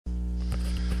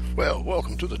Well,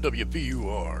 welcome to the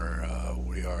WVUR.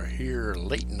 We are here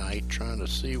late night trying to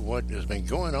see what has been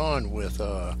going on with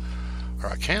our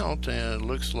account, and it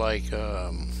looks like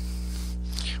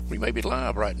we may be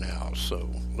live right now, so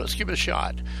let's give it a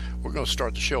shot. We're going to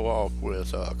start the show off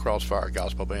with Crossfire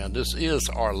Gospel Band. This is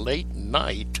our late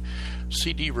night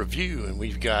CD review, and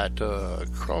we've got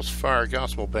Crossfire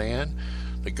Gospel Band,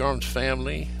 the Garms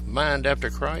Family, Mind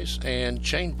After Christ, and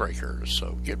Chainbreakers.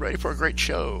 So get ready for a great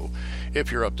show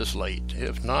if you're up this late.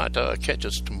 If not, catch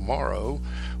us tomorrow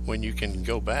when you can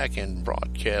go back and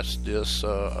broadcast this,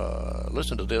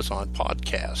 listen to this on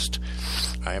podcast.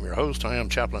 I am your host. I am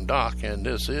Chaplain Doc, and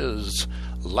this is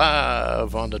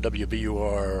live on the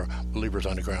WVUR Believers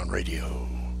Underground Radio.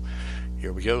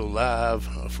 Here we go, live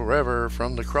forever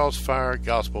from the Crossfire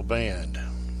Gospel Band.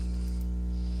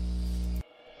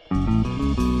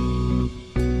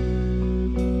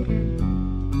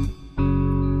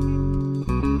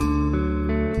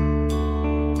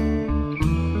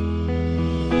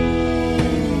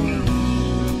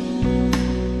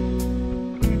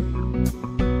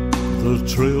 The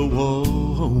trail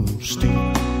was steep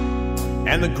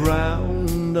and the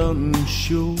ground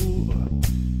unsure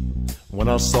when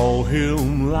I saw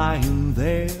him lying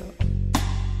there.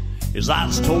 His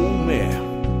eyes told me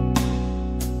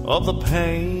of the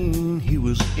pain he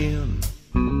was in.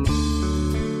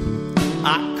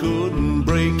 I couldn't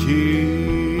break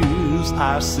his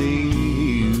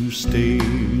icy steel.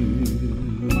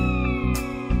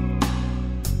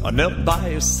 I knelt by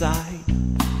his side,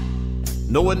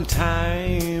 knowing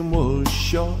time was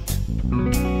short.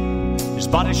 His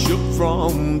body shook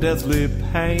from deathly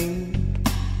pain.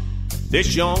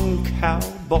 This young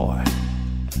cowboy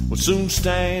would soon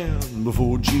stand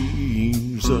before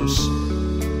Jesus.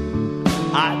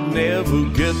 I'd never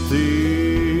get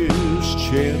this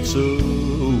chance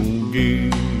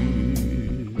again.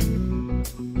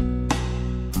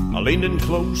 I leaned in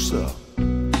closer,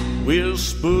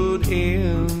 whispered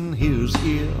in his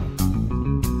ear,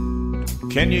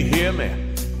 "Can you hear me?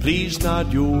 Please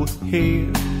nod your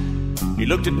head." He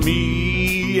looked at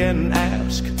me and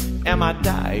asked, "Am I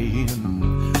dying?"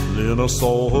 Then I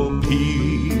saw a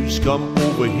peace come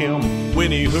over him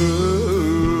when he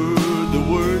heard the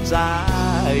words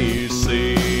I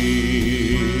said.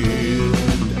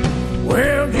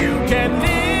 Well, you can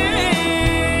live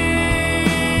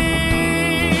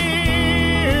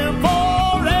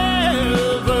forever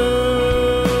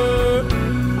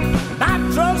by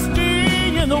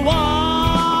trusting in the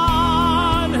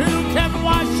one who can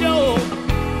wash your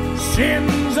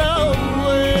sins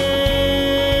away.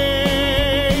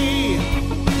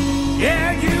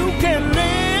 Yeah, you can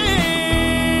live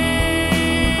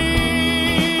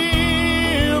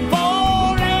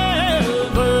forever.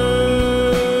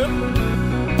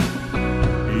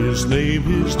 His name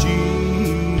is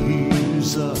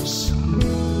Jesus.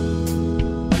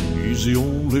 He's the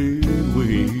only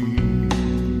way.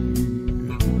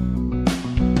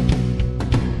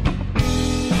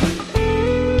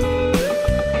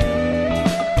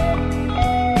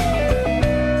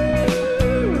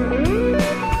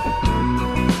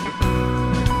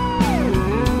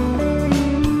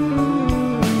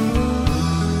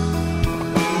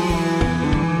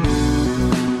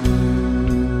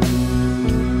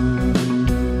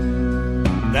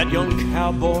 That young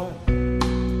cowboy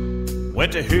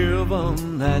went to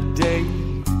heaven that day.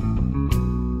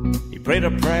 He prayed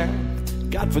a prayer,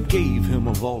 God forgave him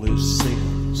of all his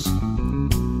sins.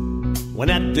 When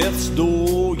at death's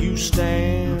door you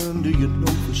stand, do you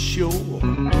know for sure?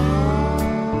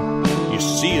 You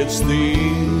see, it's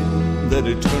then that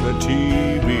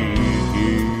eternity begins.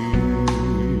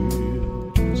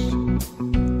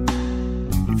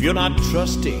 If you're not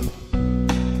trusting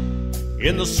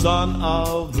in the Son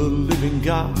of the living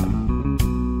God,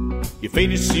 your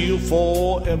fate is sealed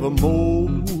forevermore.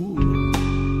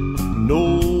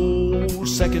 No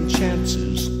second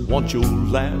chances once your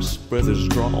last breath is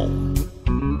drawn.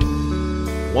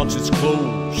 Once it's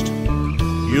closed,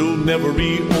 you'll never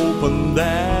reopen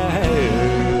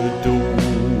that door.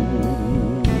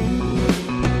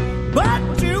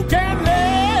 But you can live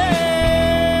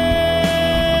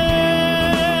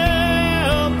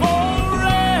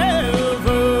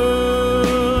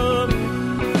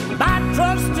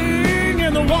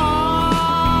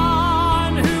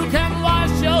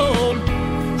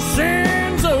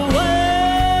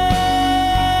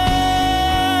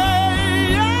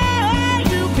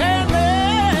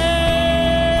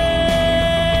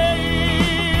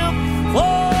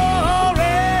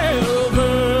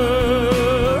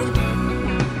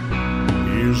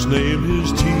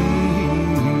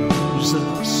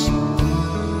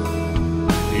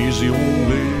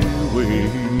way.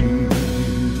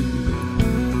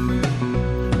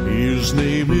 His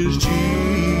name is Jesus.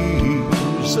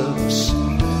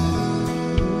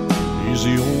 He's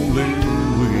the only way.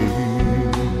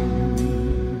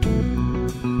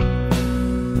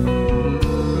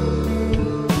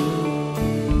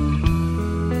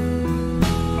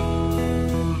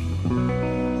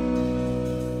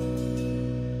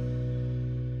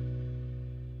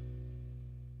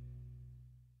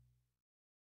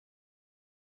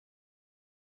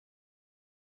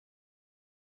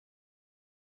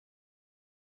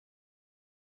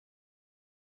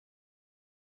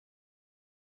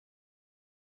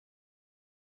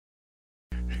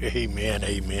 Amen,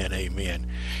 amen, amen.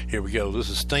 Here we go. This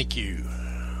is Thank You.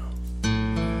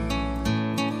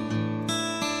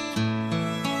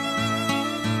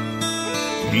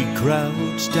 He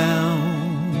crouched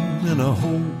down in a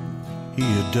hole he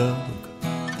had dug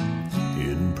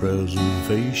in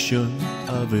preservation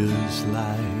of his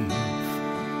life.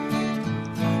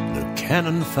 The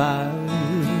cannon fire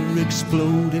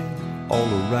exploded all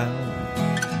around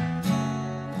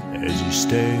as he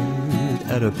stared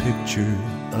at a picture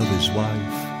of his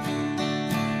wife.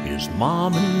 His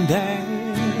mom and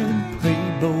dad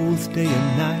prayed both day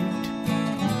and night.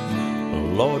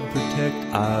 Lord,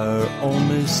 protect our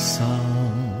only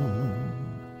son.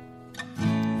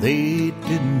 They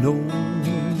didn't know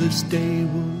this day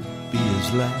would be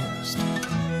his last,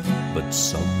 but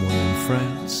somewhere in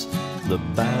France the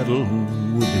battle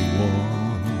would be won.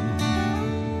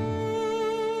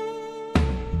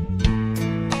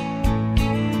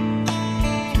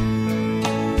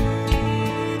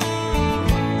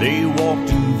 They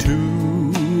walked into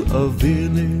a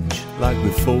village like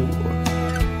before,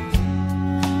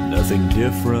 nothing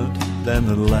different than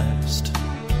the last.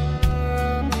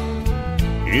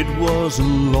 It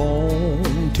wasn't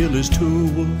long till his tour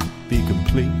would be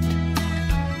complete.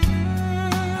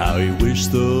 How he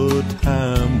wished the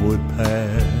time would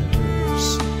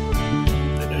pass.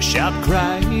 Then a shout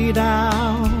cried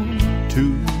out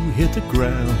to hit the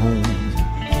ground.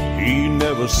 He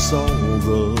never saw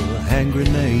the hand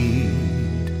grenade.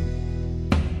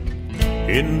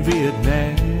 In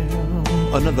Vietnam,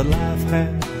 another life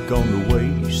had gone to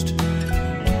waste.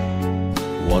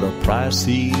 What a price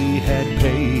he had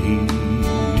paid.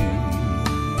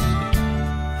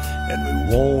 And we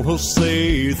want to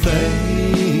say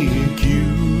thank you.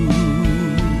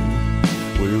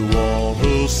 We want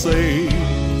to say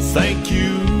thank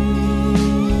you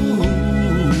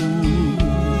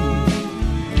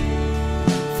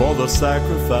for the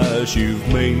sacrifice you've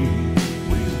made.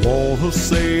 We want to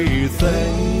say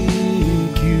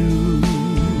thank you.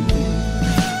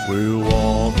 We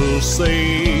want to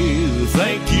say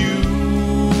thank you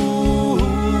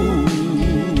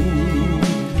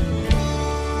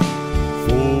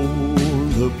for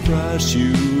the price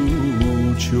you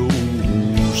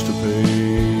chose to pay.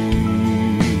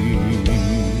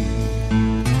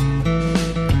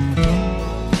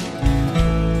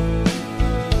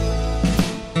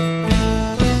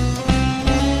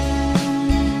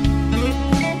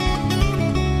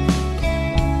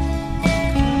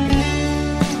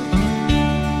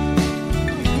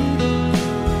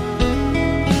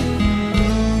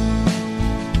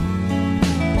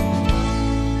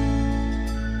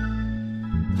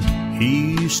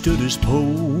 He stood his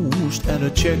post at a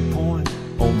checkpoint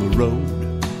on the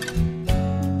road,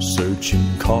 searching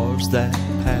cars that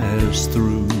passed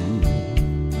through.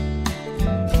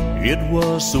 It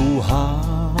was so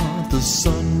hot, the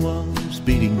sun was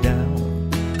beating down,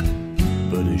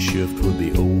 but his shift would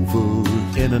be over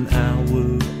in an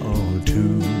hour or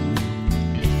two.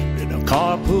 Then a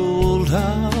car pulled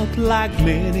up like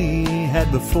many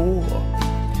had before.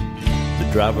 The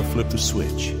driver flipped the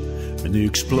switch and the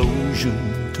explosion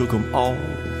took them all.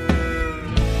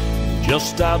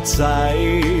 Just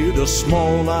outside a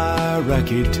small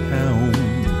Iraqi town,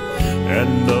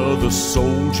 another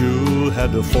soldier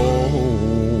had to fall.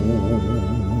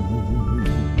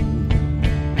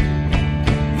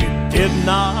 You did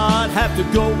not have to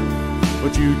go,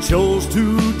 but you chose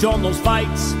to join those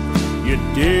fights. You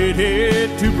did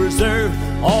it to preserve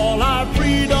all our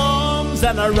freedoms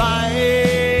and our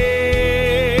rights.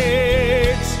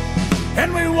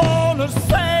 And we want to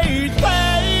say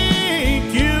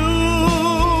thank you.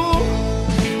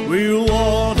 We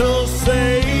want to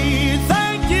say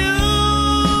thank you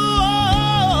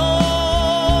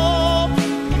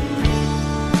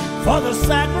for the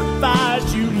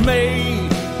sacrifice you made.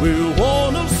 We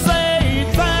want to say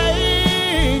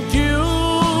thank you.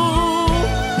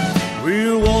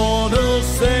 We want to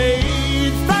say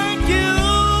thank you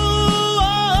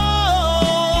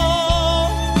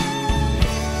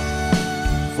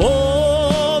for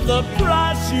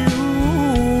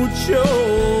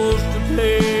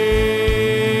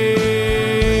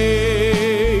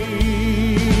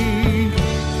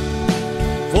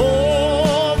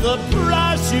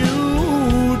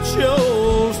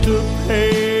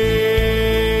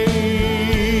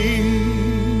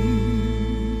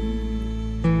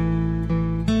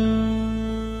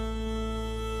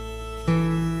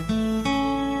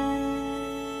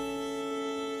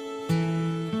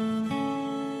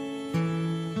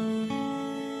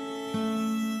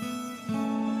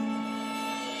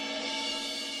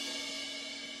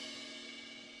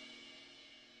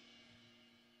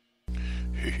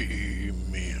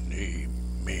Amen.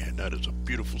 Amen. That is a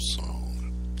beautiful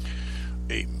song.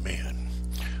 Amen.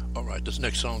 All right, this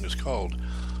next song is called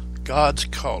God's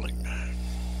Calling.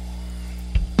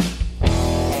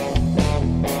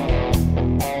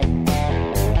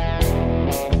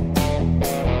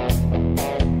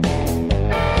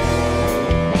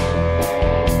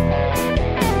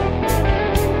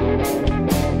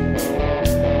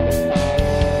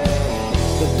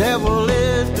 The devil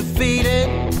is defeated,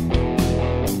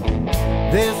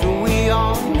 this we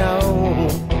all know.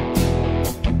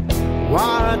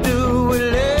 Why do we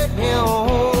let him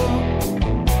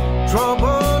trouble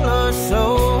us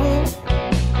so?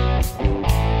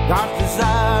 God's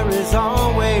desire is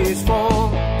always for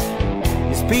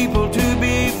his people to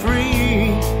be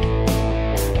free.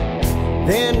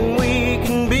 Then we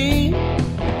can be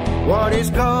what he's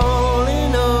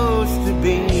calling us to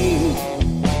be.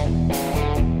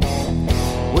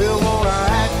 We'll want to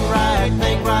act right,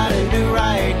 think right, and do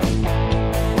right.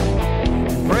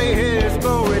 Pray his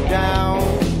glory down.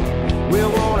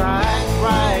 We'll want to act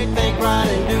right, think right,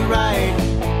 and do right.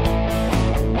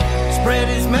 Spread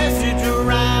his message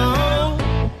around.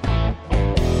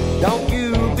 Don't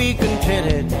you be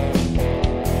contented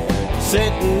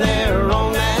sitting there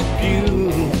on that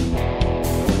pew.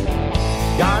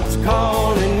 God's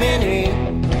calling many,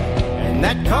 and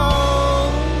that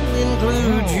call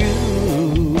includes you.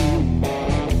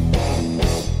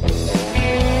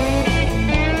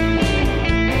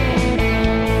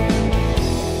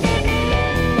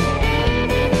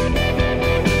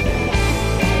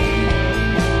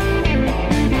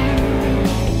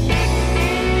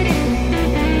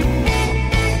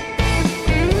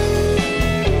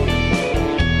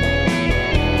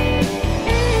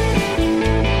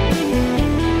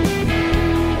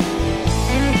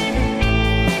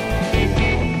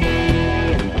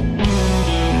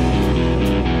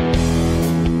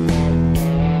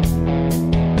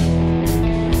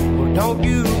 Don't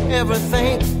you ever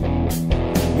think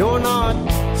you're not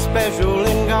special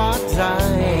in God's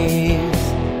eyes?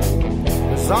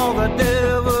 'Cause all the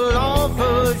devil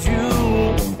offers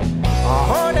you are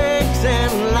heartaches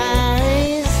and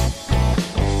lies.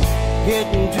 Get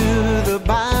into the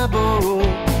Bible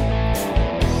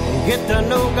and get to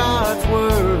know God's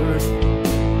word.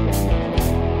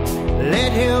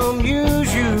 Let him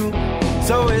use you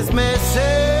so his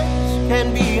message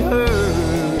can be heard.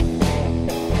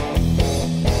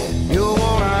 You'll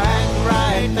want to act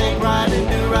right, think right, and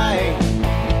do right.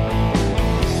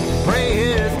 Pray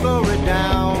his glory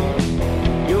down.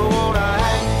 You'll want to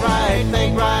act right,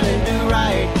 think right, and do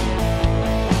right.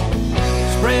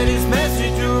 Spread his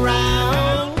message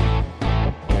around.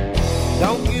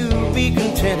 Don't you be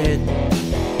contented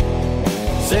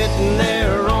sitting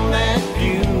there on that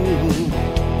pew.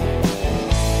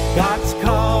 God's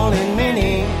calling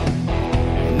many,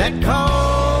 and that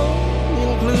call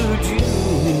includes you.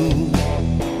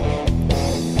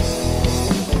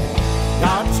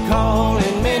 God's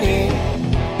calling many,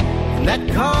 and that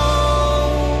call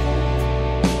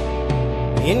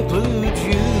includes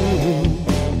you.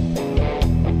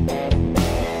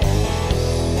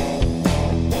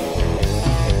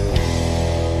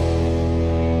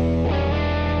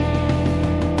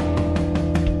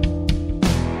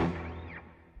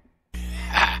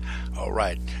 All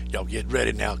right, y'all get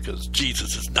ready now because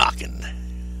Jesus is knocking.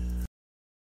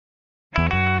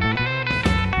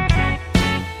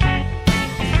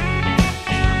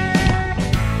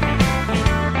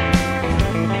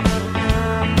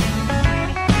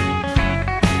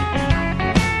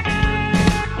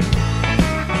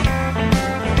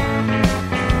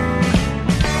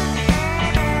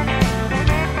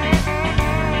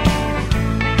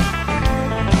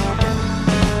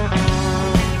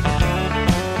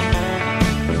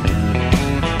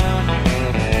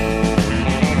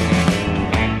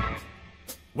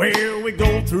 Where we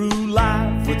go through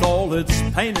life with all its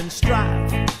pain and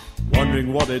strife,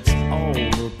 wondering what it's all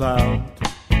about.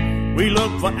 We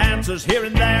look for answers here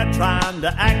and there, trying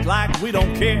to act like we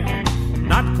don't care.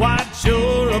 Not quite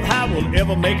sure of how we'll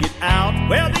ever make it out.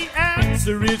 Well, the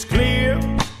answer is clear.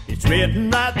 It's written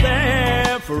right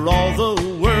there for all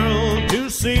the world to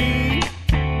see.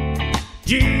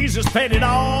 Jesus paid it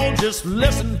all, just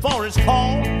listen for his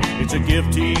call. It's a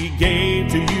gift he gave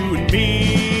to you and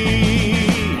me.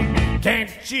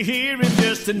 Can't you hear him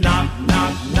just a knock,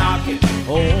 knock, knocking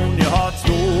on your heart's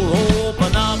door?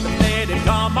 Open up and let him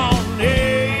come on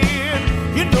in.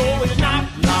 You know he's knock,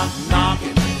 knock,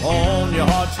 knocking on your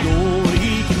heart's door.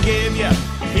 He can give you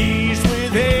peace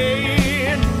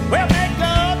within. Well, make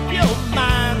up your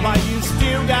mind while you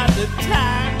still got the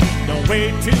time. Don't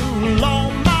wait too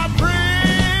long, my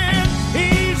friend.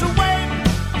 He's awake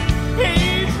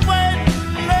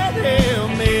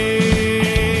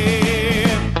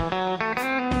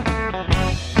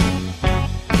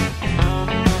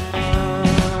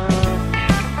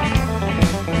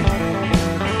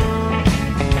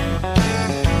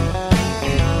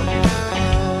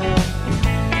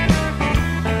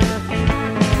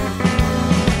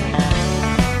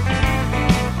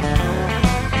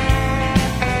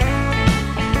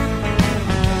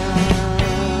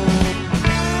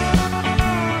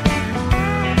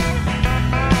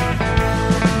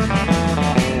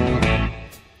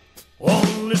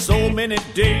many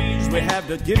days we have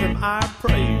to give him our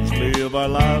praise, live our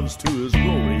lives to his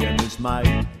glory and his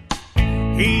might.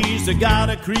 He's the God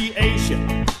of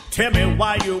creation. Tell me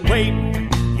why you're waiting.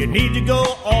 You need to go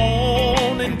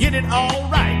on and get it all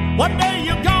right. One day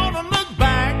you're gonna look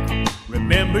back,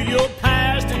 remember your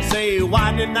past and say,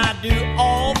 why didn't I do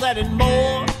all that and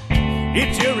more?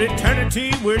 It's your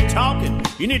eternity we're talking.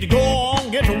 You need to go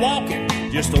on, get to walking.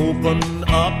 Just open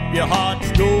up your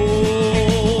heart's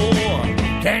door.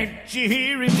 Can't you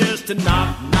hear him just a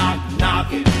knock, knock,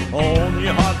 knocking on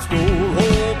your heart's door?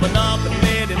 Open up and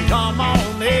let him come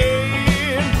on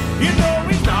in. You know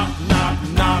he's knock, knock,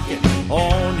 knocking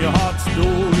on your heart's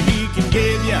door. He can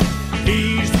give you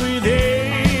peace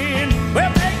within.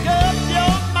 Well, make up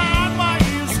your mind while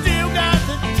you still got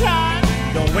the time.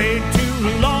 Don't wait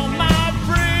too long, my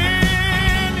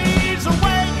friend. He's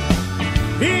awake.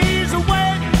 He's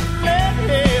awake. Let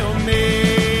him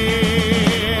in.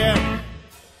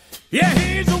 Yeah,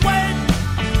 he's awake.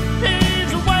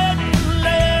 He's awake.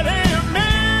 Let him in.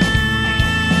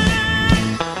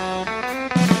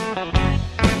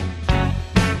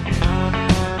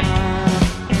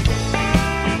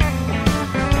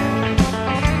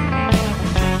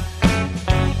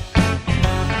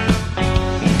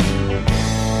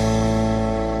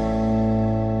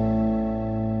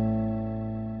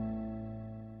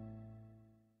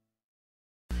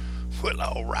 Well,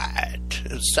 all right.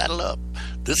 Saddle up.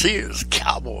 This is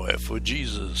Cowboy for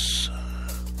Jesus.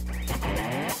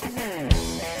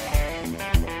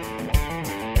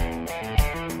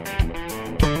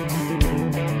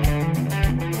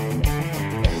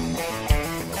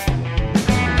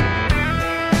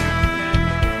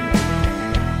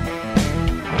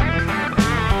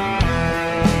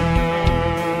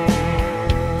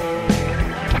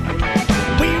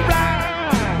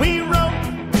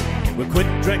 Quit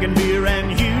drinking beer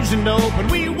and using dope, and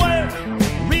we work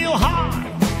real hard.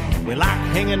 We like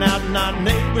hanging out in our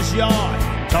neighbor's yard,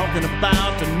 talking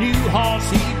about the new horse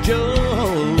he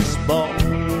just bought.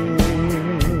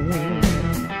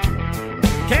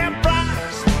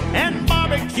 Campfires and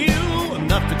barbecue,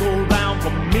 enough to go around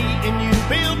for me and you.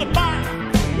 Build a fire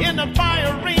in the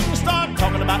fire ring, start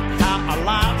talking about how our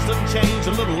lives done changed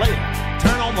a little later.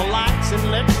 Turn on the lights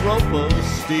and let's rope a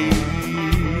steer.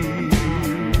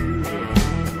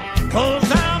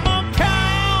 'Cause I'm a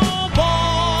cowboy,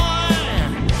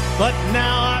 but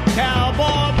now I'm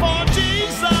cowboy for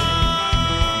Jesus.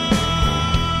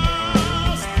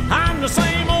 I'm the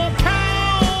same old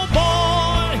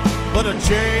cowboy, but a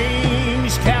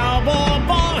changed cowboy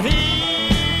for him.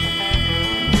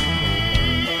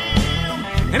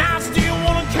 And I still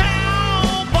want a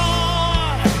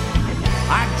cowboy.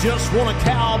 I just want a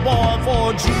cowboy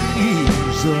for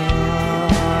Jesus.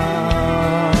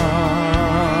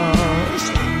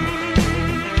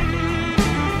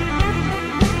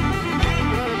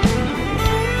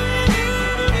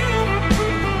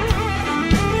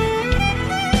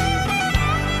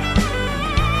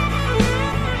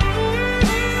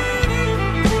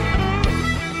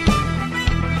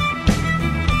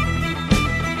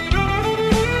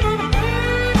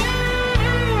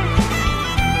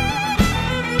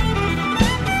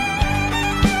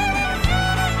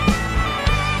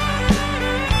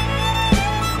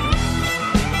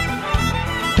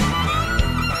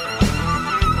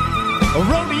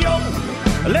 Rodeo,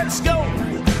 let's go.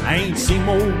 I ain't seen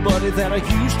old buddy that I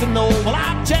used to know. Well,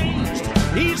 I've changed,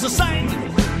 he's the same.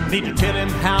 Need to tell him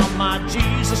how my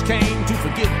Jesus came to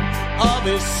forgive him of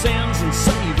his sins and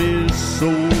save his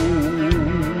soul.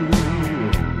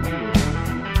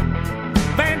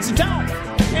 Fancy talk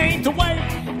ain't the way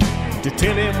to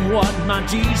tell him what my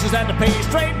Jesus had to pay.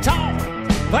 Straight talk,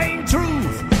 plain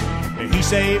truth. He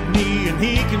saved me and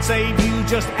he can save you.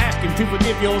 Just ask him to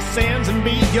forgive your sins and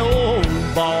be your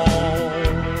boss.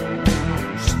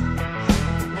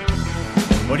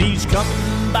 But he's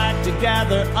coming back to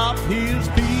gather up his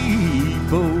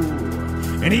people,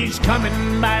 and he's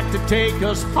coming back to take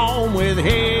us home with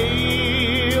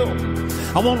him.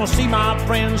 I want to see my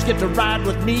friends get to ride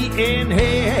with me in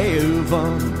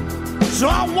heaven, so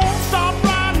I won't stop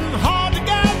riding hard to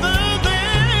gather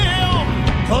them.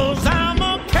 'Cause I'm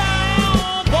a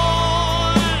cowboy,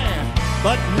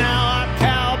 but now I'm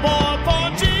cowboy for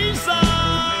Jesus.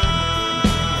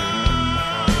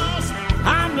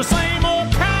 I'm the same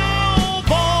old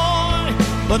cowboy,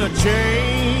 but a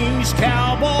changed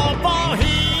cowboy for him.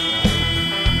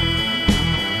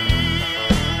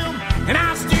 And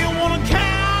I still want a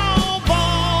cowboy.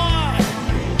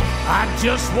 I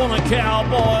just want a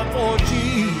cowboy for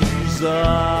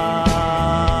Jesus.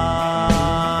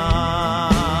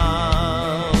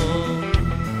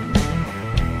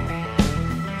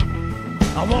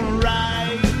 I wanna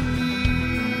ride.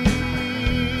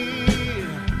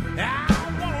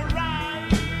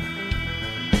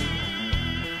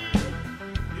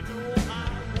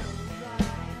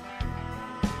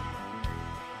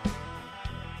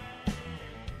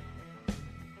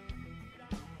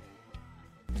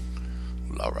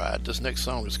 All right, this next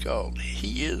song is called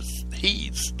He's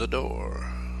the Door.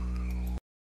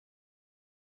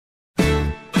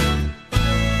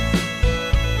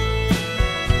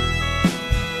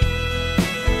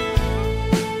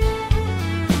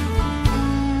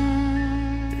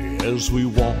 As we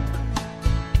walk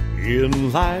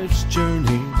in life's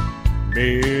journey,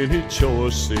 many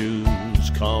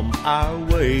choices come our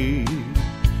way.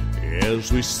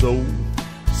 As we sow,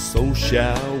 so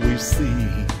shall we see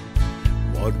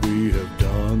what we have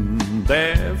done,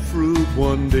 bear fruit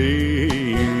one day.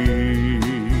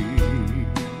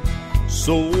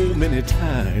 So many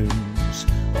times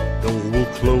a door will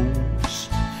close,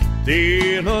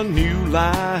 then a new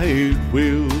light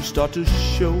will start to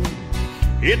show.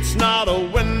 It's not a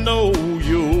window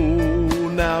you're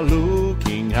now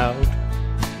looking out,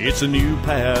 it's a new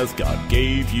path God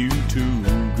gave you to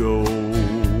go.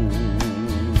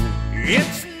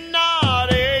 It's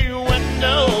not a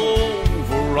window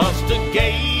for us to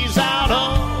gaze out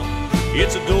of,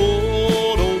 it's a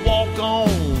door to walk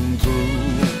on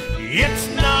through. It's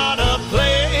not a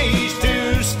place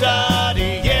to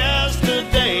study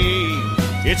yesterday,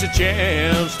 it's a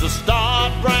chance to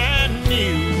start brand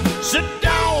new. Sit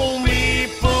down, be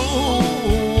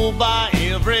fooled by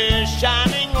every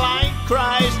shining light.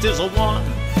 Christ is a one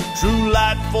true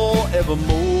light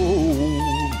forevermore.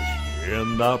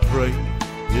 And I pray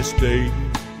this day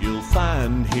you'll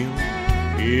find him.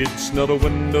 It's not a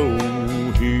window,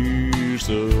 he's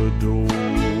a door.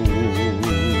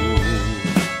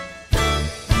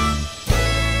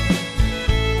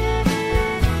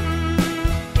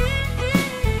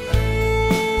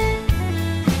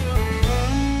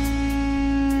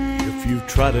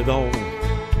 Tried it all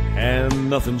and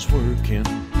nothing's working,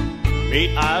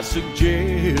 may I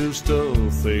suggest a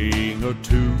thing or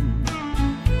two.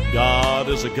 God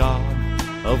is a God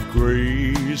of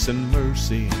grace and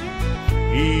mercy,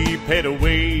 he paid a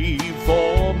way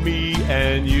for me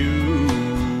and you.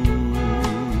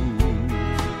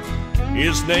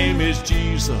 His name is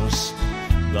Jesus,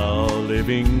 the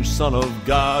living Son of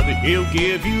God. He'll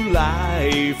give you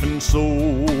life and so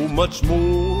much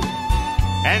more.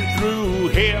 And through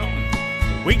him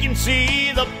we can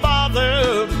see the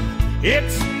Father.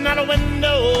 It's not a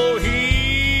window,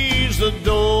 he's the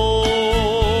door.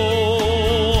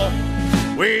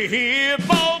 We hear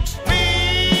folks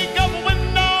speak of a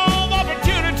window of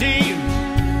opportunity,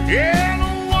 yeah,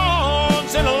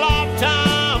 once in a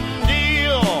lifetime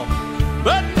deal.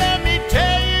 But let me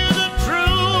tell you the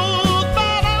truth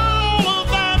about all of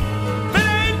that. If it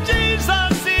ain't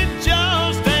Jesus, it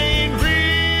just ain't real.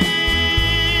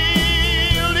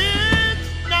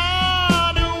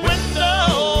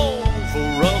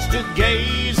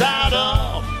 Gaze out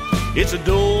of, it's a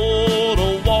door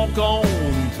to walk on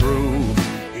through.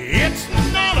 It's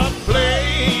not a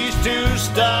place to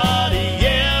study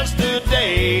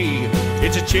yesterday,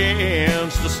 it's a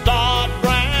chance to start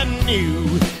brand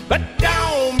new. But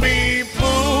don't be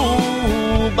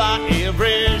fooled by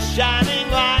every shining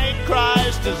light.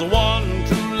 Christ is the one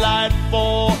true light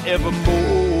forevermore.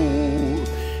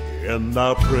 And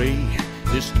I pray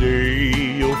this day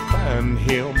you'll find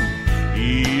him.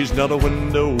 He's not a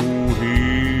window,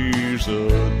 he's a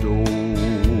door.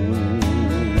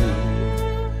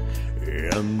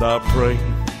 And I pray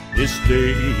this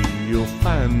day you'll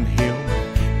find him.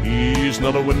 He's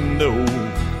not a window,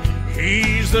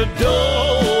 he's a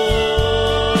door.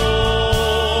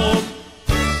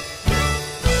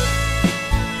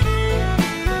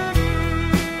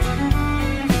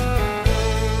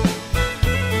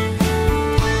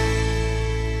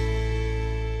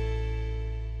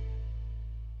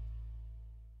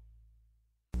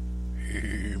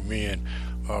 Amen.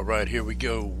 All right, here we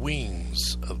go.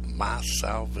 Wings of My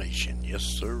Salvation. Yes,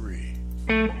 sirree.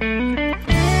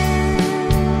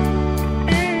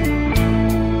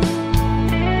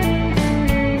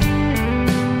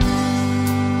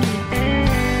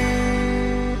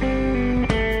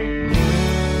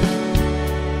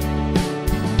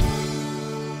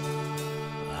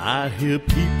 I hear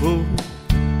people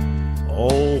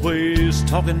always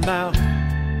talking about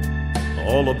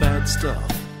all the bad stuff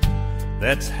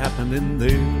that's happened in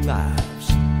their lives,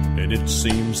 and it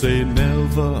seems they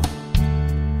never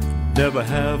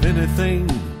have anything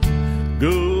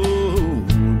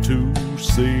good to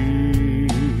see.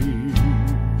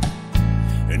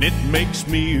 And it makes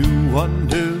me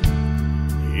wonder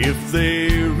if they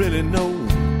really know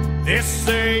this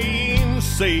same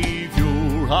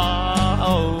Savior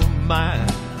of mine,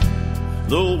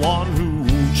 the one who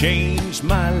changed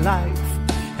my life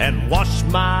and washed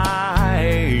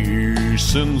my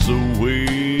sins away.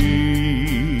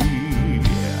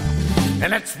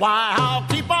 And that's why I'll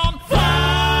keep on flying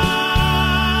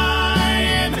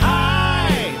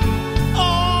high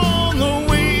on the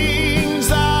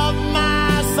wings of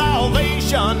my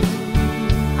salvation.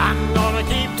 I'm gonna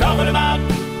keep talking about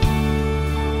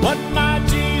what my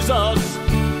Jesus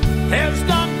has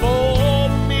done for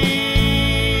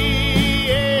me.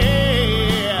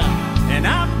 Yeah. And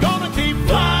I'm gonna keep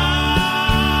flying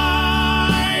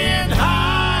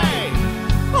high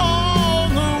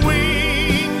on the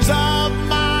wings of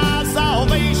my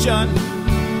salvation.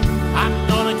 I'm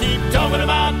gonna keep talking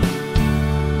about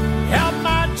how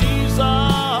my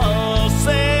Jesus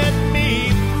set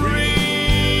me free.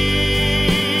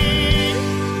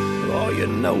 All you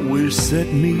know is set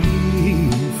me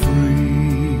free.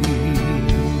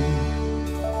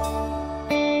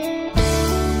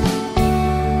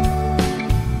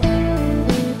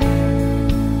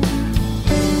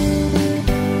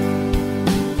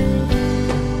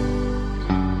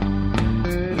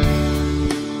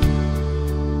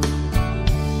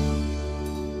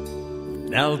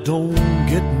 Now don't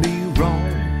get me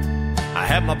wrong, I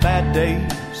have my bad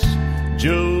days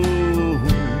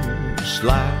just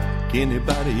like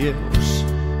anybody else,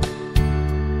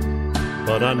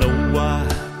 but I know why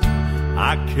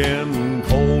I can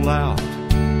call out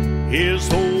His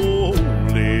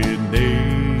holy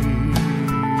name.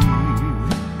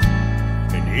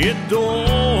 And it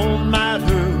don't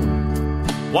matter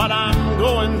what I'm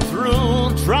going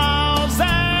through, trials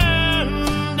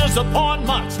and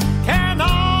disappointments can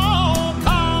all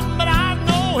come, but I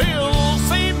know He'll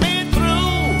see me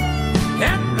through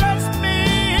and bless me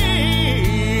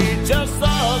just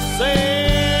the same.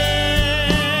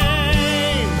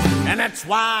 And that's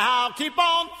why I'll keep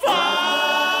on flying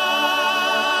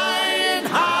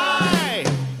high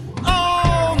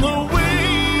on the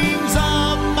wings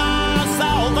of my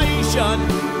salvation.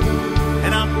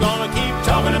 And I'm gonna keep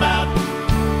talking about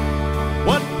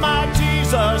what my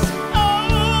Jesus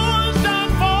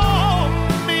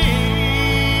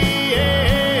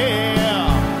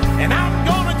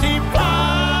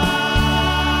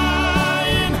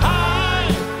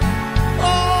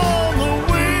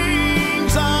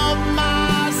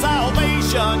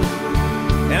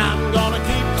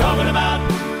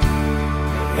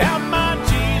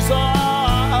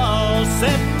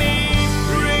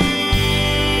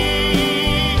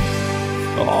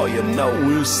all you know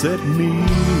is set me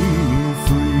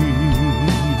free.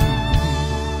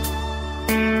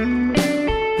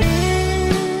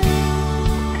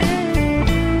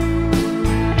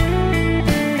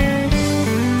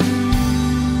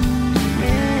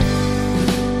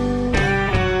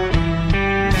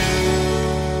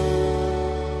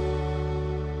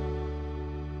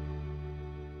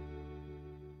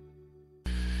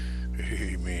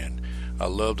 Amen. I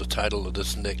love the title of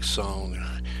this next song.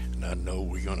 I know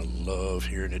we're going to love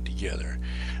hearing it together.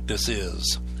 This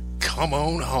is Come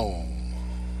On Home.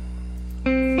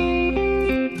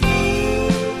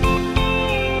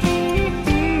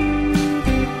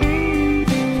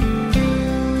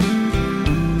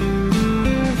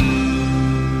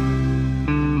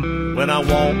 When I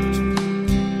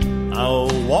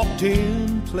walked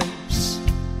in place.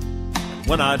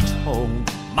 When I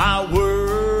talked, my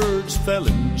words fell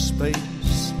in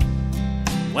space.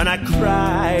 When I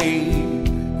cried,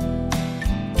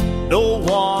 no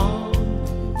one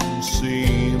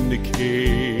seemed to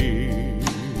care.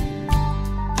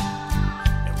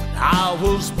 And when I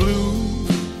was blue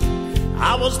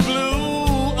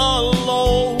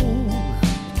alone.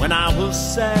 When I was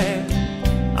sad,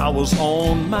 I was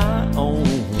on my own.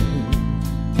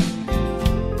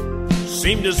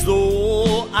 Seemed as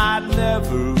though I'd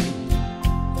never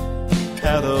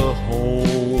had a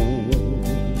home.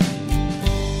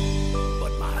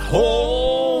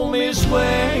 Home is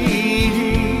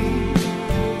waiting,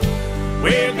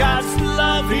 where God's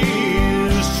love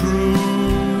is true.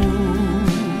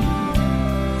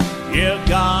 Yeah,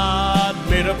 God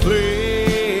made a place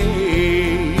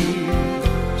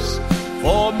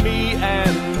for me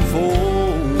and for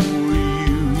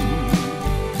you.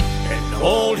 And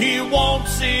all He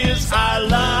wants is our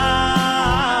love.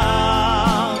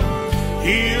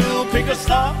 He'll pick us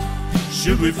up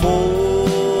should we fall.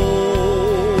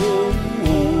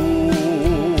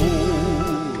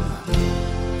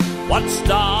 What's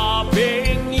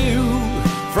stopping you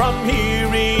from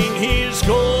hearing His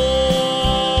call?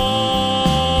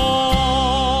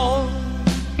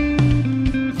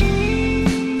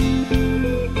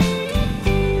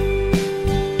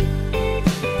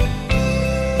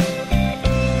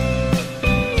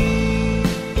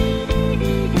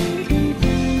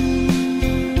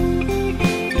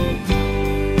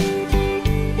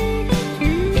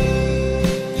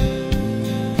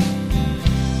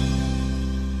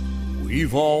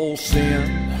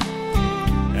 sinned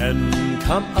and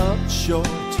come up short,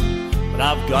 but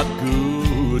I've got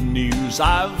good news,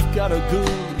 I've got a good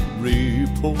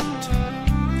report.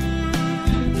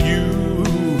 You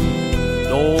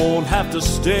don't have to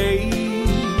stay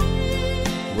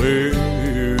where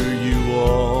you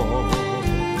are,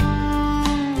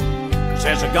 'cause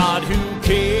there's a God who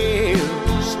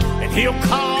cares, and He'll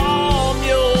calm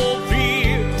your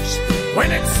fears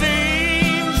when it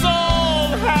seems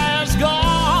all has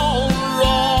gone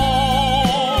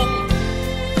wrong.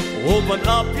 Open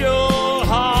up your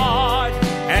heart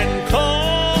and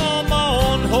come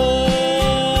on home,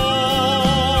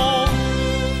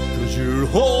 'cause your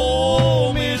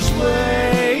home is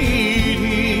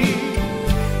waiting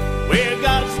where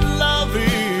God's love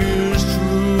is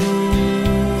true.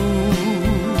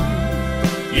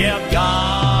 Yeah,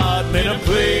 God made a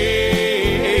place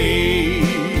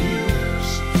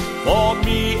for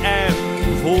me and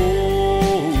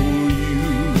for you.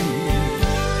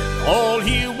 All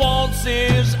He wants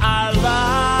is our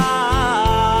love.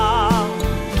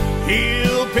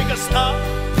 He'll pick us up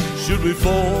should we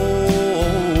fall.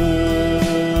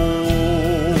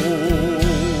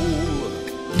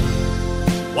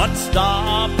 What's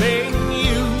stopping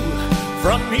you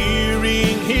from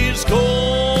hearing His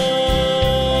call?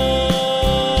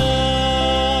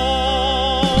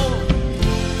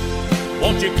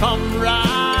 Won't you come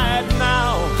right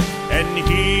now and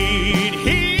heed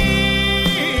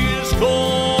His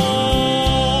call?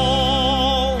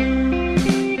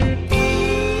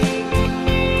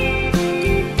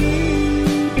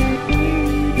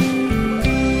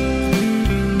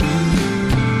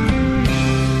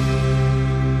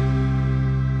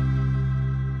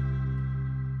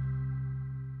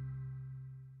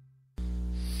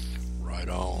 Right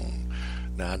on.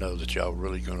 Now I know that y'all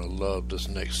really gonna love this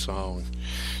next song.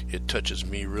 It touches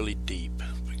me really deep,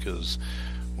 because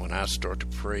when I start to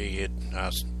pray,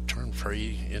 I turn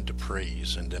prayer into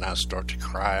praise, and then I start to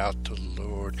cry out to the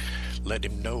Lord, let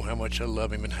Him know how much I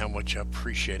love Him and how much I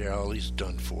appreciate all He's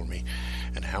done for me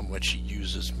and how much He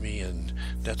uses me, and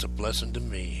that's a blessing to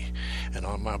me. And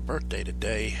on my birthday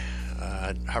today,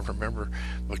 I remember,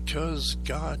 because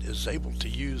God is able to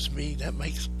use me, that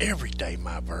makes every day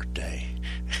my birthday.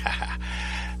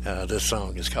 This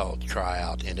song is called Cry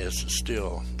Out, and it's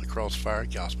still the Crossfire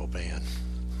Gospel Band.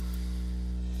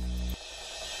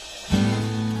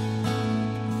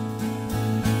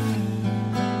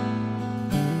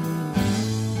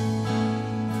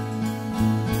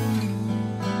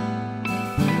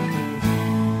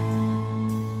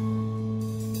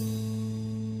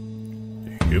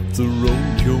 If the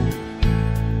road you're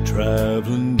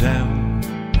traveling down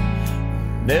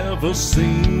never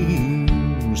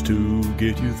seems to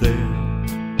get you there,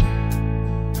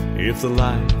 if the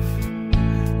life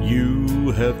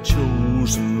you have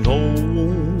chosen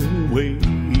always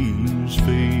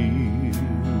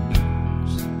fails,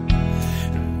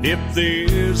 and if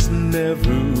there's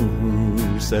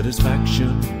never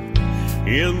satisfaction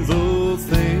in the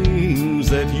things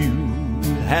that you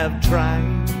have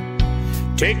tried,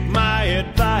 take my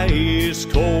advice,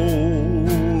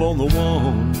 call on the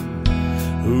one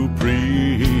who prevails,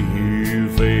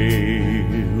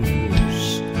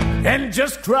 and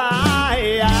just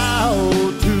cry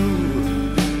out to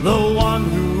the one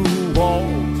who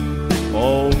walked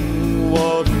on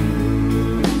water,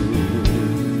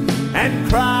 and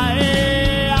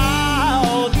cry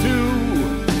out to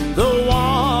the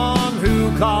one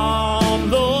who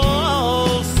calmed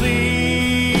the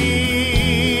sea,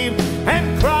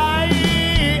 and cry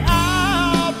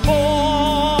out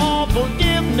for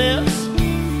forgiveness,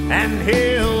 and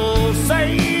He'll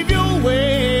save your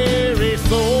weary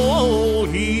soul.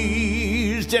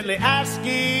 He's gently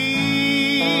asking,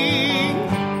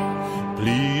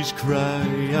 please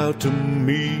cry out to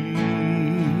me.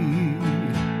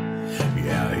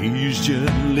 Yeah, He's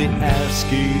gently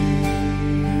asking,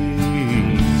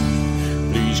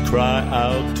 please cry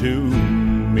out to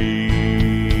me.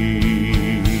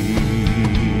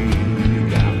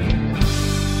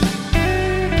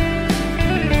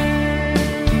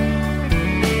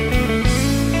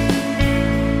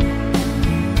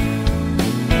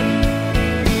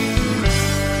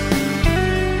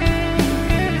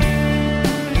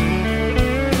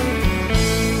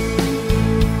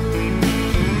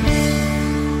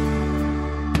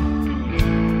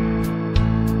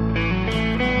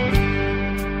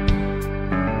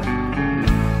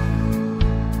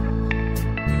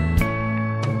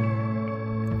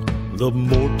 The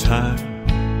more time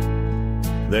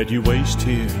that you waste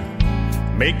here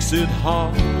makes it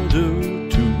harder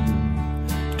to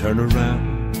turn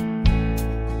around.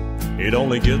 It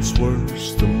only gets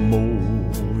worse the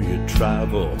more you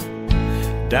travel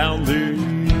down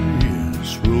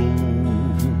this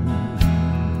road.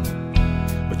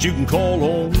 But you can call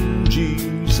on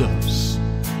Jesus,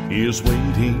 He is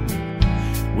waiting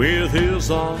with His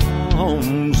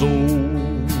arms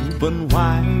open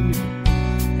wide,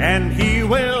 and He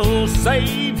will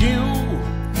save you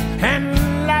and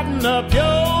lighten up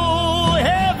your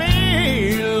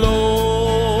heavy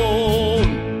load.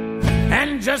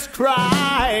 And just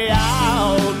cry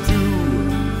out to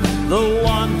the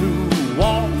one who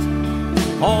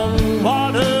walked on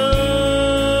water.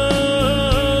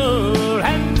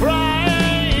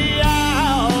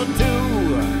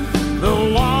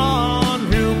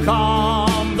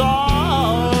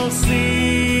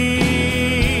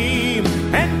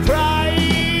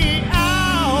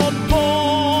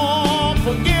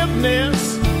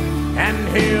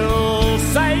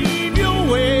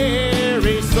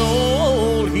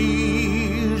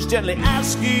 Gently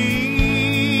asking,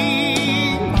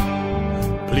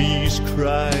 please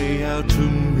cry out to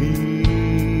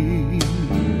me.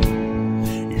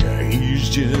 Yeah, He's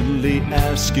gently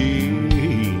asking,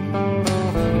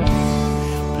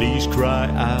 please cry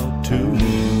out to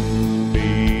me.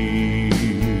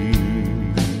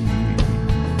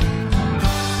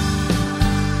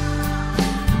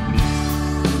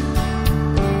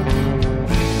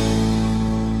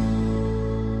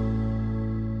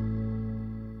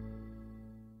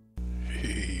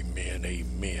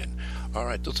 All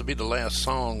right, this will be the last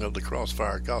song of the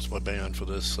Crossfire Gospel Band for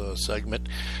this segment.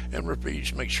 And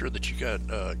repeat, make sure that you got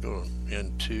go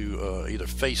into either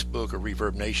Facebook or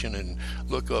Reverb Nation and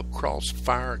look up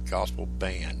Crossfire Gospel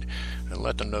Band and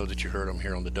let them know that you heard them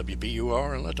here on the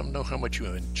WBUR, and let them know how much you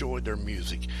enjoyed their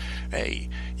music. Hey,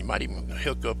 you might even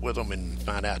hook up with them and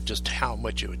find out just how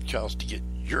much it would cost to get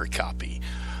your copy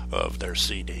of their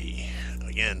CD.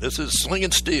 Again, this is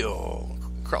Slingin' Steel,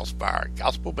 Crossfire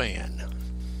Gospel Band.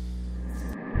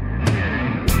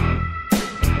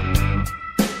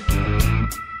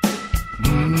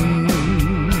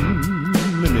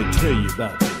 Let me tell you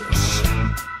about this.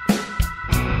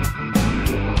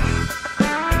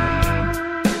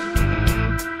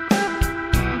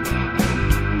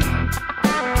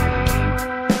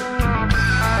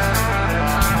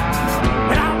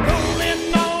 And I'm rolling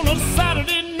on a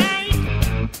Saturday night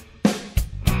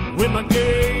with my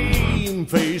game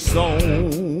face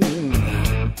on.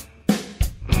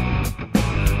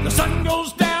 The sun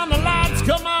goes down, the lights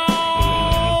come on.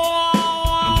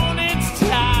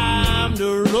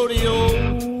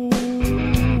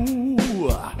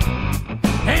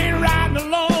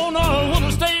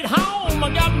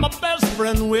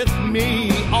 With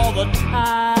me all the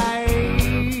time,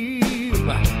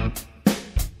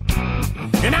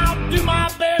 and I'll do my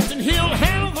best and He'll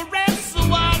handle the rest, so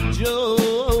I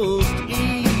just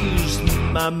ease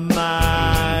my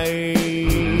mind.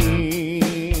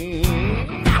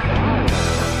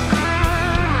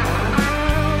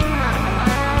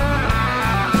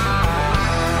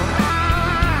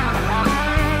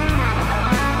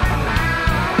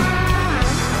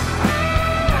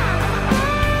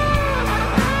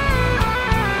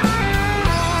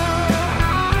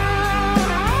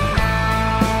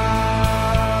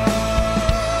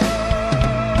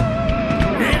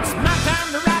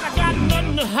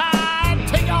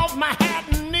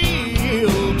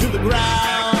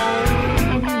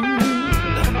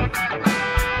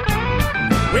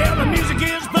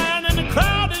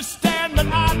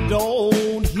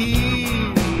 Don't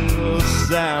hear a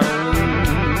sound.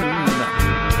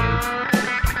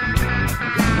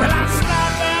 Well, I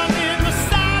slide down in the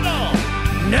saddle,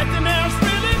 nothing else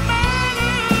really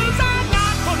matters. I'm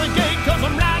not for the gate 'cause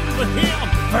I'm riding with Him.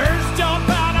 First jump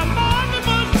out of morning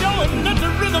was joy, and let the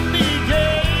rhythm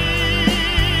begin.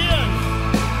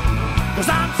 'Cause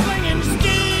I'm slinging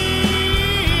steel,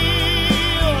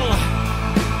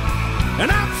 and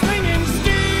I'm slinging steel.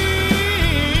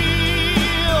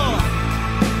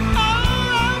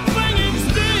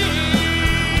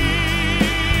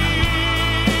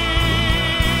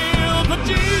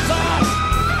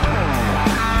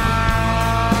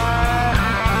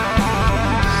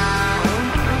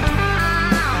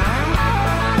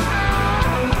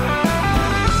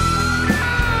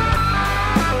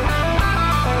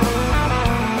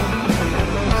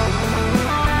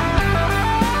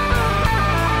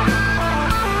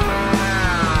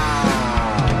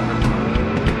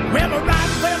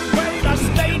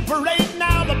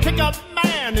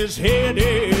 Is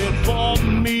headed for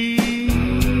me,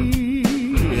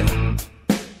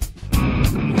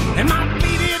 and my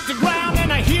feet hit the ground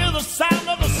and I hear the sound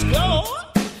of a skull,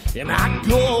 and I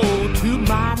go to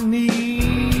my knees.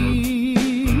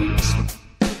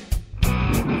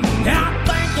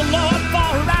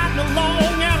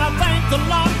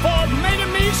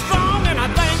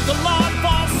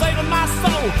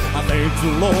 the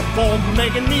Lord for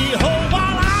making me whole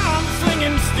while I'm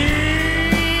swinging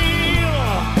steel.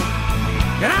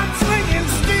 And I'm swinging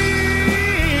steel.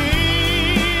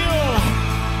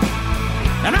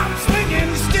 And I'm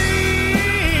swinging steel.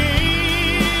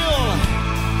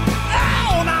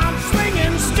 Oh, and I'm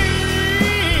swinging steel.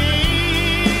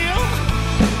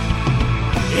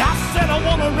 Yeah, I said I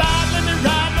wanna ride, let me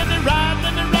ride, let me ride,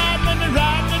 let me ride, let me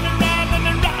ride, let me ride, let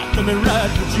me ride, let me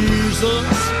ride for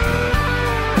Jesus.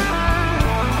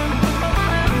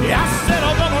 Yeah, I said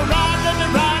I wanna ride, let me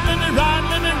ride, let me ride,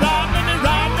 let me ride, let me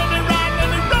ride, let me ride, let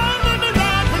me ride, let me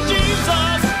ride for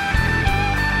Jesus.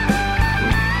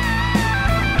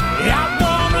 Yeah, I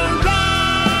wanna ride.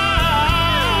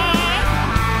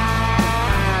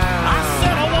 I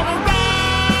said I wanna ride.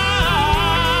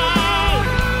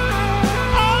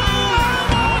 Oh,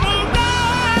 I wanna ride.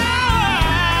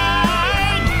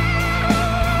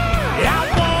 Yeah, I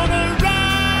wanna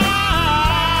ride.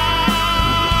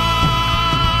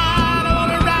 I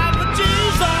wanna ride for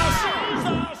Jesus.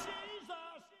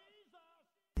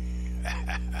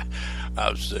 I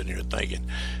was sitting here thinking,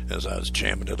 as I was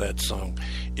jamming to that song,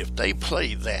 if they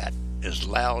play that as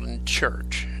loud in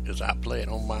church as I play it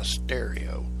on my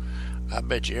stereo, I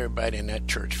bet you everybody in that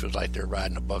church feels like they're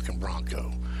riding a bucking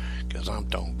bronco. Because I'm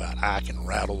talking about I can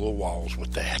rattle the walls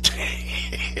with that.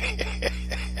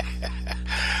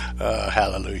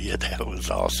 Hallelujah, that was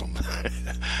awesome.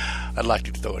 I'd like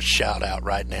to throw a shout out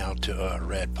right now to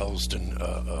Red Poston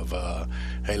of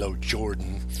Halo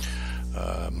Jordan.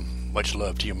 Much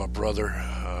love to you, my brother.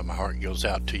 My heart goes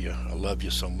out to you. I love you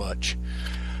so much.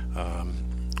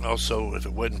 Also, if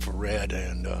it wasn't for Red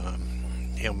and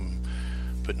him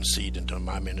putting seed into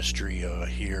my ministry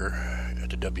here at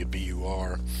the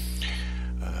WBUR,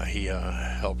 he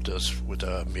helped us with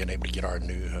being able to get our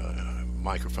new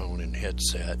microphone and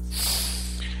headset.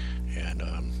 And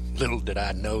little did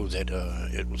I know that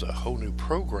it was a whole new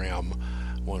program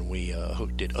when we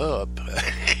hooked it up,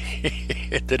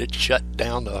 that it shut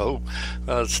down the whole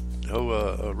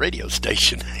radio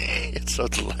station. So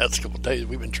the last couple of days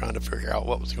we've been trying to figure out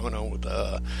what was going on with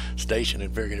the station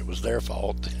and figured it was their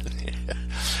fault.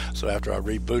 So after I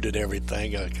rebooted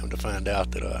everything, I come to find out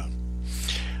that I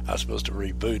was supposed to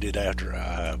reboot it after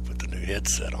I put the new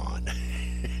headset on.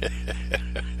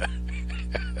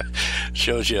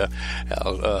 Shows you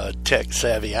how tech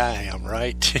savvy I am,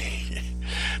 right?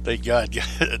 Thank God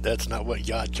that's not what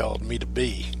God called me to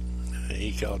be.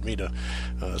 He called me to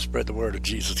spread the word of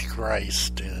Jesus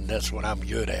Christ, and that's what I'm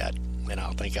good at, and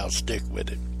I think I'll stick with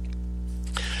it.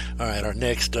 All right, our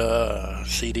next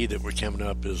CD that we're coming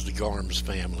up is the Garms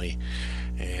Family,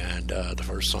 and the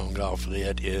first song off of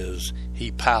it is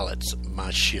He Pilots My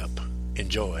Ship.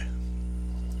 Enjoy.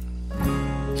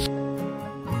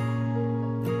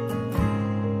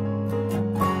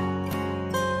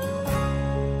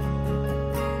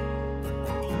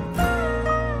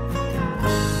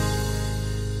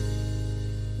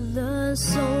 The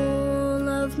soul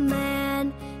of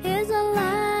man is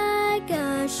like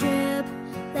a ship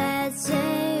that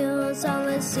sails on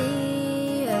the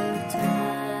sea of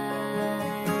time.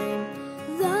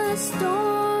 The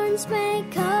storms may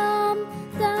come,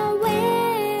 the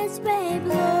winds may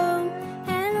blow,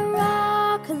 and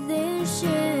rock this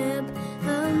ship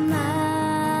of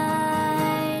mine.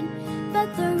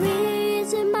 But the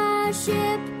reason my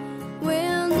ship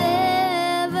will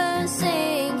never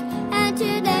sink, and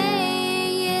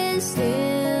today is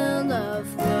still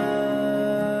afloat.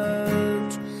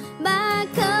 My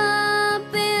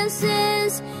compass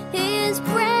is His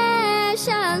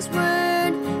precious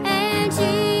word, and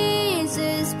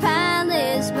Jesus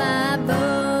pilots my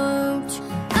boat.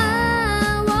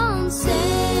 I won't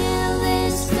sail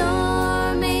this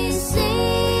stormy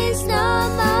seas no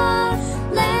more,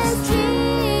 lest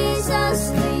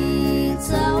Jesus leads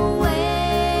the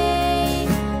way.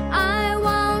 I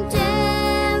won't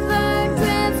ever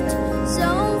drift so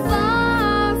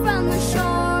far from the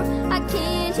shore, I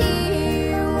can't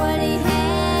hear what He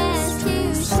has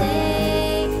to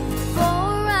say.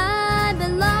 For I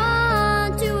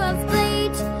belong to a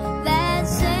fleet that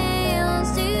sails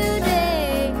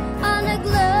today on a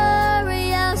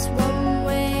glorious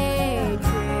one-way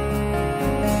trip.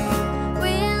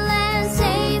 We'll land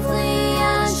safely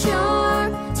ashore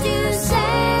to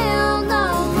sail no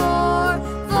more,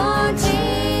 for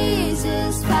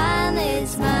Jesus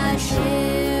pilots my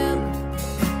ship.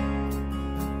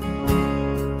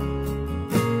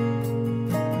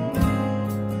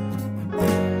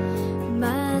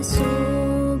 My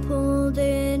soul pulled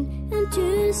in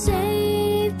into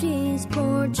safety's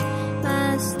porch.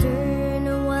 My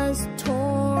stern was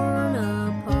torn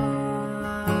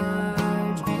apart.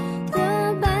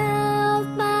 The bow of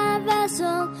my vessel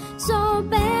so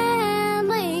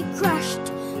badly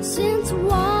crushed since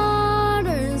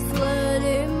waters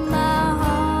flooded my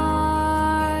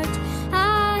heart.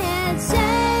 I had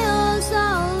sailed so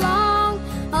long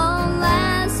on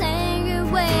life's angry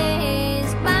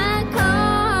waves, my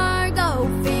cargo,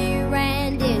 fear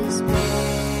and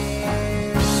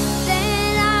despair.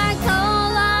 Then I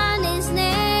called on his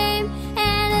name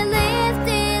and he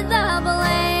lifted the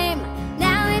blame.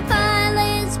 Now he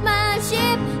pilots my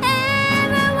ship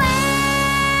everywhere.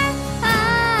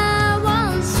 I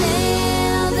won't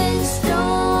sail this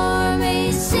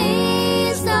stormy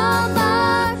seas no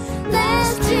more,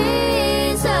 lest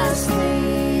Jesus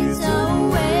leads the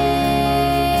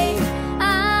way. I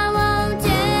won't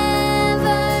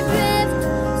ever drift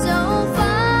so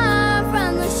far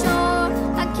from the shore,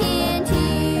 I can't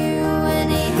hear what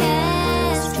he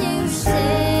has to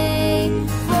say.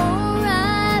 For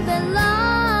I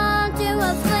belong to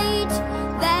a fleet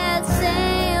that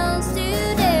sails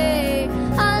today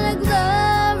on a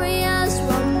glorious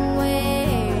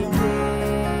one-way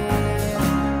trip.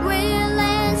 We'll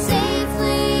land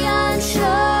safely on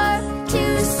shore to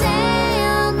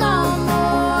sail no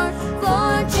more,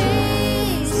 for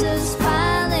Jesus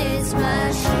pilots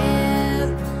my ship.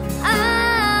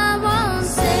 I won't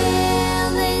sail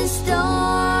these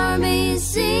stormy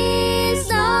seas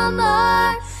no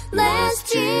more, lest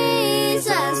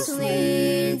Jesus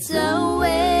leads the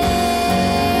way.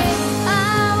 I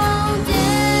won't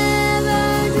ever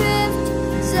drift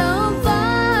so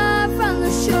far from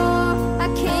the shore, I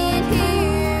can't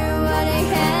hear what he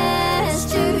has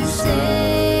to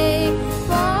say.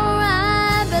 For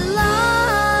I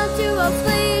belong to a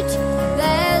fleet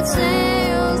that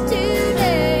sails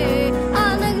today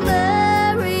on a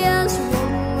glorious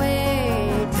one-way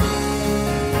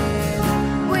trip.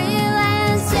 We'll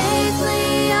land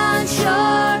safely on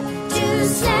shore to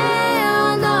sail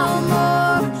no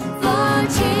more, for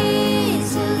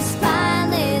Jesus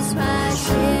pilots my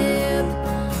ship,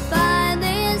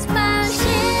 pilots my ship.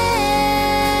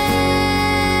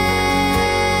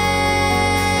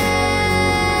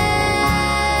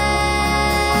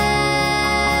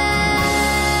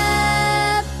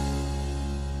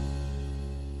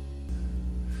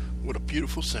 What a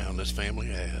beautiful sound this family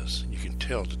has. You can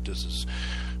tell that this is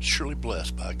surely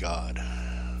blessed by God.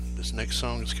 This next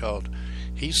song is called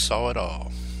He Saw It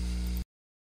All.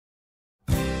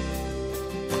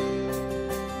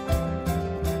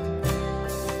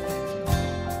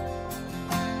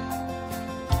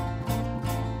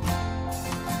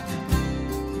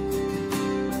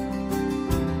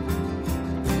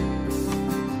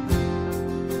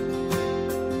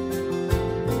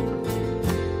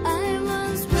 I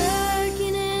was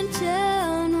working in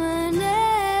town one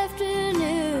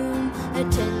afternoon,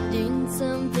 attending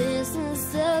some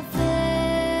business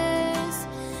affairs.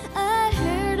 I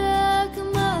heard a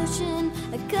commotion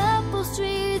a couple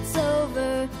streets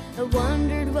over. I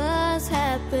wondered what's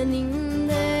happening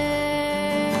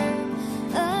there.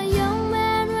 A young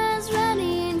man was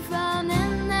running from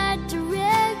in that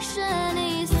direction.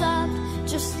 He stopped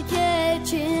just to catch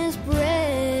his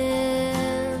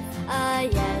breath. I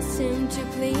asked him to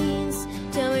please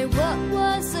tell me what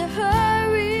was the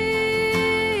hurry.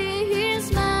 He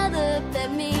smiled up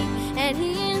at me and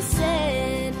he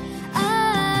said,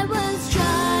 I was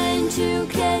trying to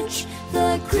catch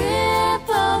the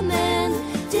crippled man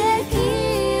dead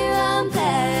here on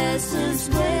Pastor's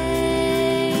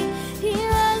Way. He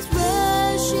was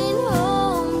rushing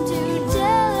home to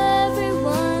tell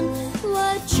everyone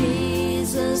what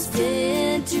Jesus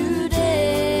did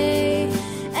today.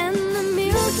 And the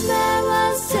mute man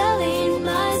was telling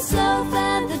myself,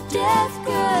 and the deaf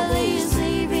girl is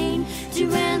leaving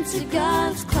to answer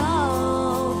God's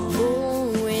call.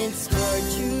 Oh, it's hard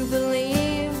to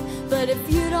believe, but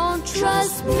if you don't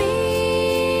trust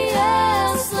me,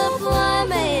 ask the blind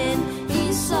man,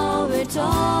 he saw it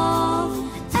all.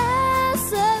 Ask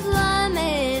the blind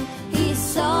man, he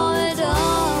saw it all.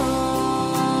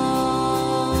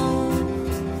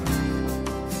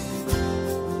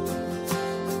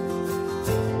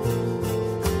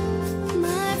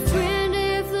 My friend,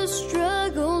 if the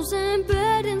struggles and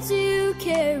burdens you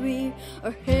carry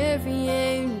are heavy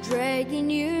and dragging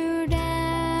you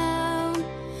down,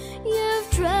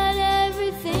 you've tried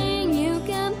everything you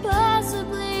can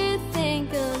possibly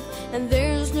think of, and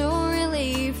there's no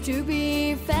relief to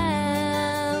be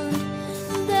found.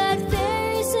 That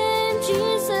very same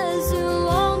Jesus who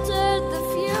altered the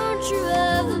future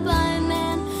of the blind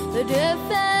man, the deaf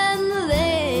and the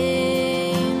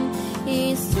lame,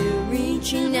 he's still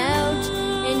reaching out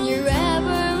in your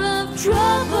hour of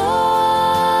trouble.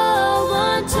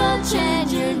 One touch and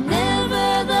you're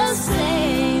never the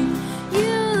same.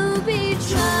 You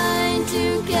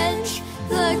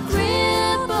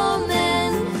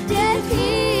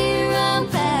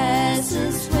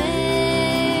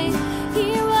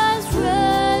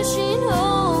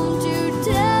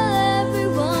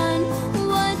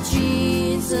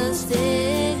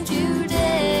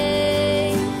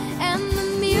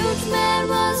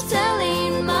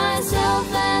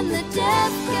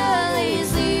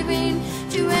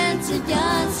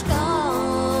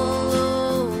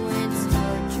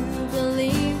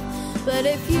But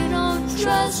if you don't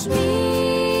trust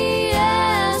me,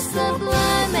 ask the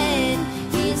blind man,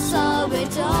 he saw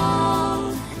it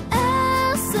all.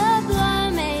 Ask the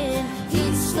blind man,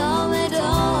 he saw it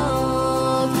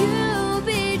all. You'll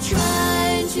be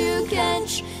trying to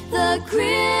catch the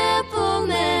crippled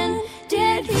man,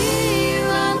 did he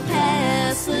run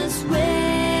past this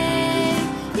way?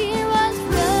 He was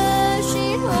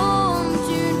rushing home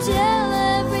to tell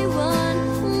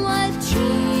everyone what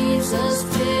Jesus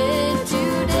did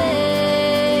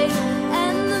today.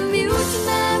 And the mute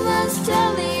man was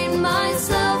telling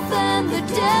myself, and the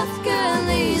deaf girl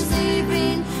is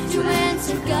leaving to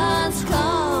answer God's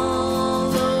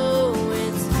call. Oh,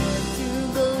 it's hard to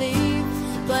believe,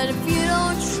 but if you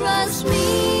don't trust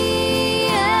me,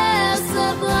 ask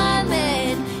the blind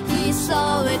man, he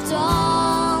saw it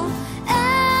all.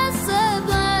 Ask the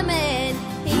blind man,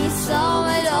 he saw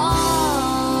it all.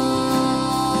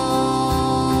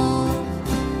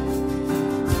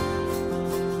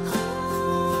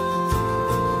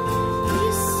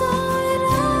 He saw it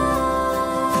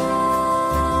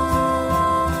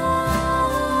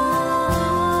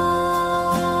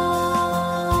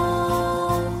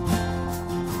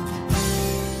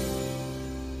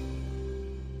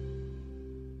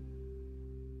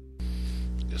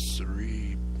Yes,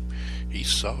 sirree. He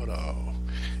saw it all.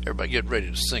 Everybody get ready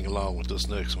to sing along with this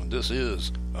next one. This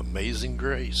is Amazing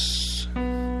Grace.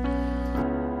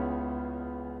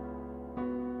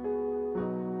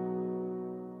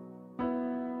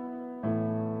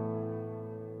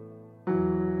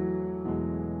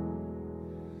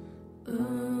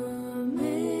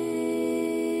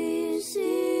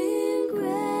 Amazing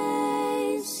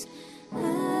grace,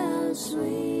 how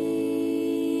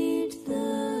sweet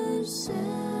the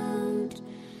sound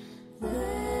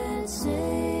that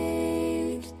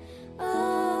saved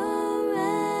a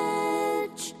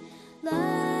wretch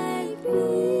like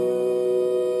me.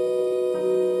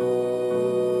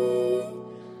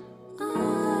 I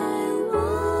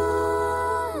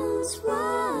once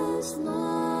was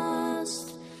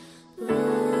lost,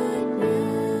 but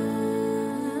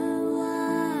now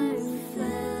I'm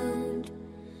found.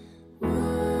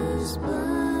 Was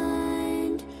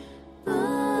blind,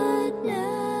 but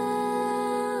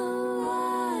now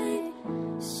I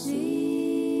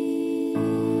see.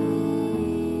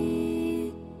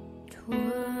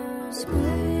 'Twas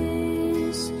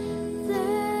grace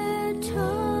that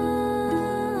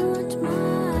taught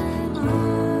my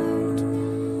heart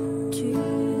to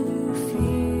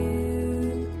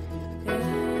fear,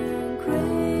 and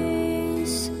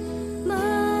grace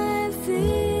my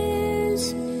fears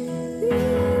relieved.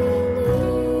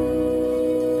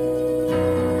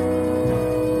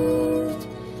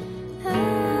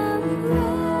 How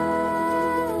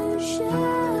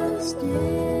precious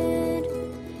did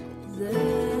the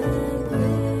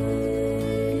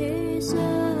grace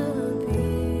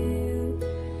appear,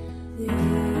 the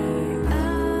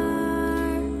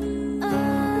hour I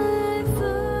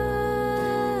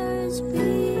first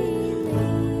believed.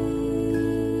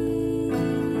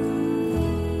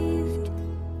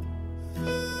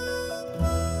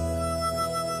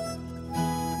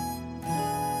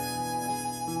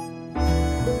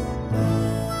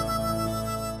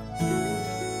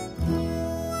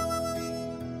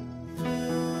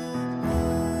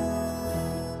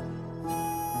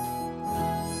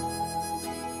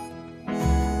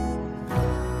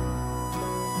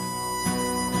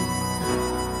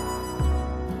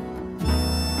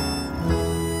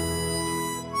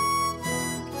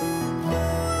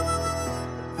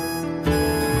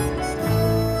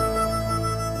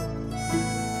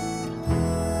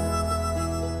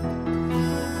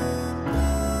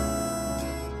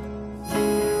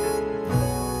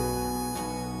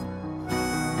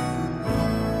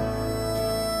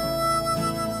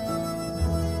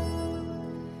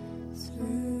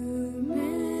 Through many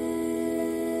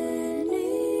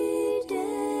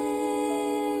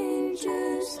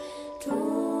dangers,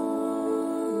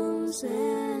 toils,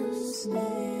 and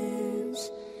snares,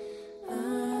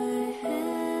 I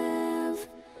have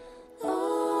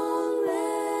already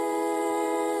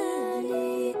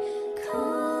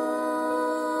come.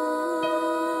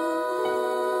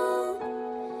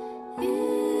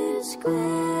 It's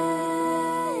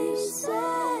grace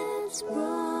that's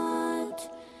brought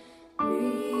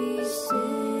me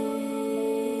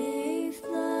safe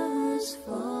thus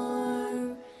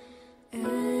far,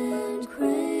 and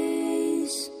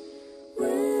grace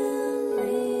will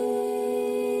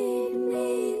lead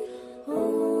me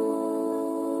home.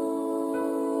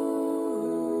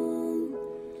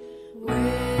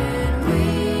 When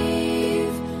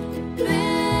we've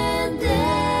been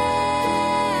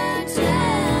there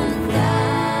 10,000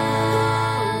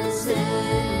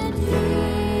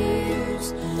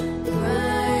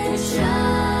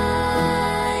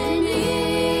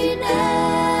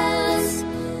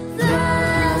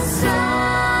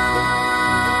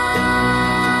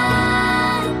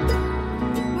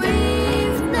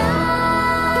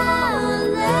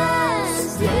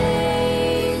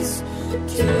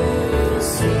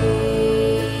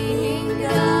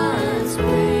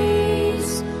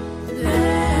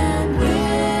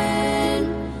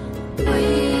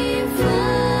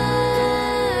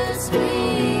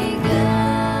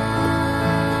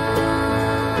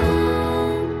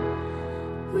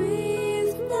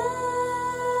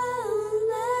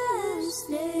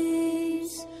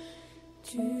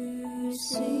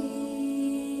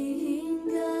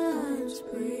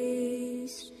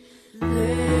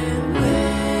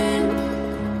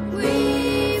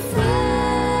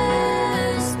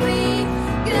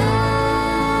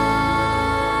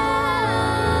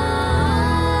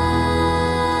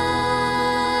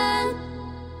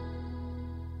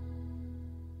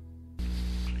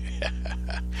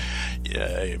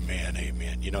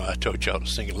 told y'all to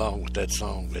sing along with that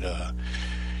song, but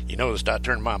you noticed I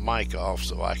turned my mic off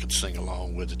so I could sing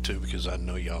along with it too, because I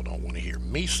know y'all don't want to hear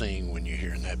me sing when you're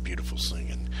hearing that beautiful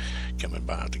singing coming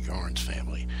by the Garnes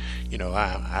family. You know,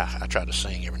 I try to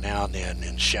sing every now and then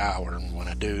in the shower, and when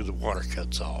I do, the water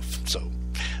cuts off. So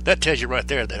that tells you right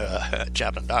there that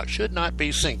Chaplain Doc should not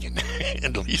be singing,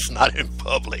 at least not in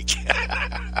public.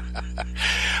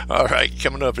 All right,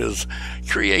 coming up is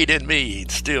Create in Me,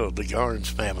 still the Garnes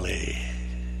family.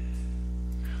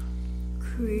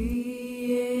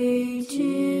 Create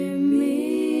in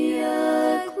me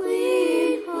a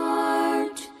clean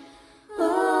heart,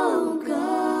 oh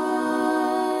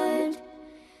God,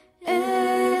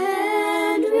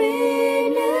 and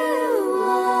renew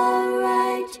a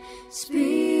right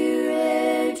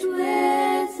spirit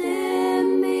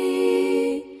within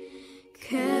me.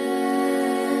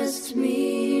 Cast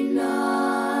me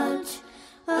not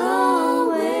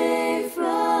away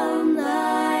from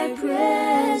thy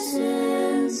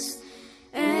presence,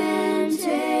 and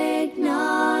take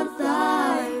not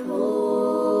thy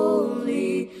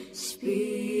Holy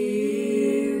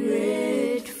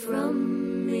Spirit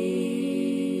from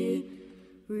me.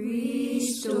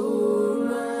 Restore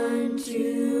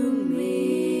unto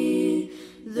me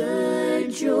the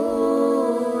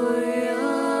joy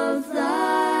of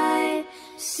thy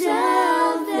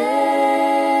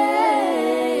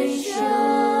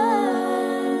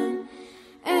salvation,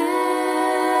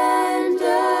 and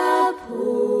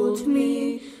uphold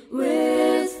me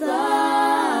with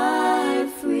thy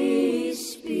free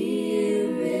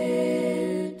spirit.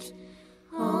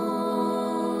 Amen.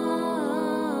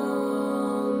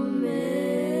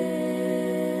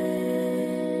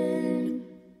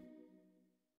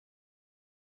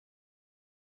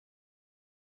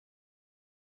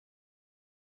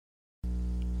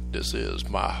 This is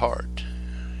My Heart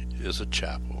is a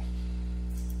Chapel.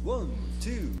 1,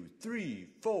 2, 3,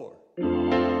 4.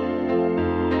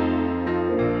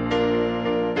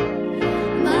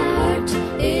 My heart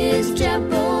is a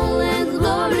chapel, and the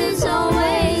Lord is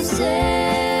always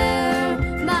there.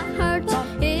 My heart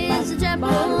is a chapel,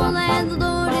 and the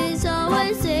Lord is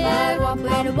always there.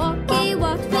 When a walkie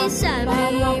walks beside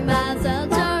me, my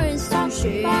thoughts are his to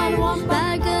share. My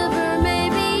cover may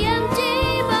be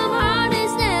empty, but my heart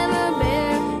is never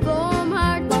bare. For my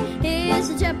heart is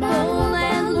a chapel,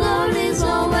 and the Lord is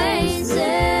always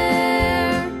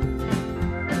there.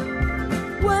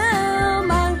 Well,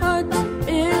 my heart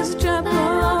is a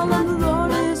chapel, and the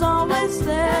Lord is always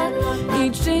there.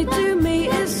 Each day to me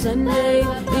is Sunday.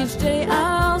 Each day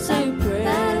I'll say a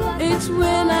prayer. It's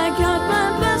when I count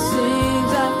my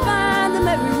blessings, I find them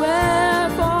everywhere.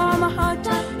 For my heart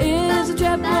is a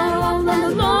chapel, and the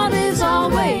Lord is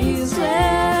always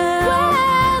there.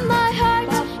 Well, my heart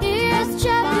is a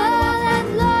chapel, and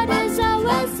the Lord is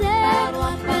always there.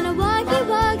 When a walkie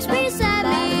walks beside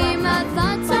me, my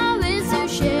thoughts always to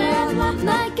share.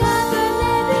 My cover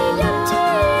may be empty,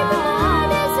 but my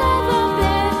heart is ever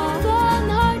bare. For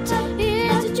my heart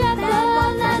is a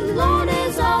chapel, and the Lord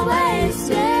is always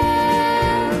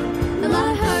there.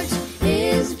 My heart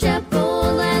is a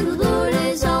chapel, and the Lord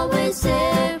is always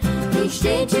there. Each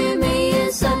day to me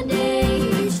is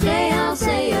Sunday. Each day I'll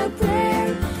say a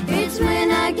prayer. It's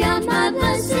when I count my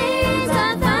blessings,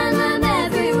 I find them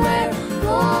everywhere.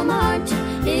 For my heart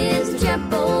is a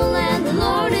chapel, and the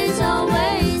Lord is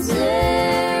always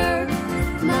there.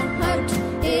 My heart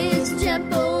is a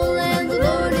chapel, and the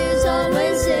Lord is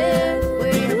always there.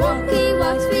 When a walkie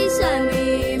walks beside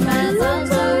me, my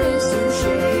thoughts are his to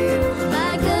share.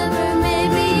 My cover may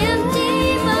be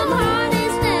empty, but my heart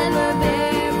is never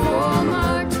bare. For my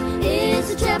heart is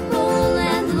a chapel,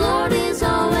 and the Lord is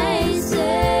always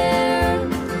there.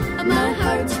 My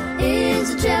heart is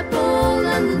a chapel,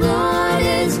 and the Lord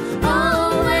is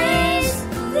always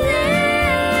there.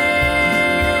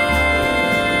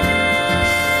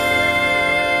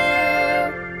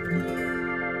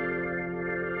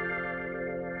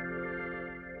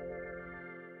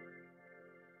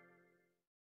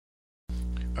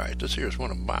 All right, this here is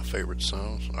one of my favorite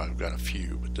songs. I've got a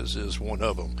few, but this is one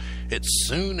of them. It's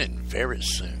Soon and Very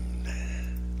Soon.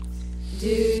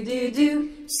 Do, do, do.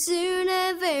 Soon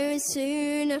and very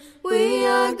soon, we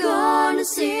are gonna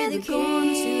see the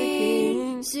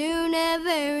King. Soon and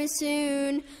very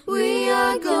soon, we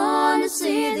are gonna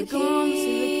see the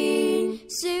King.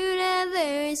 Soon and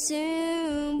very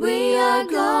soon, we are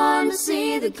gonna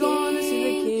see the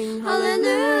King.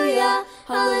 Hallelujah,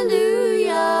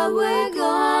 hallelujah, we're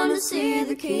gonna see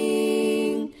the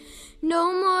King.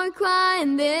 No more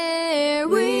crying there,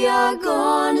 we are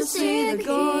gonna see the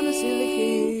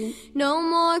King. No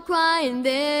more crying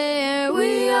there,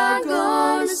 we are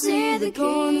gonna see the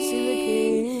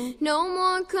King. no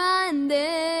more crying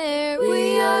there.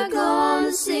 We are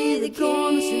gonna see the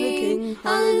King.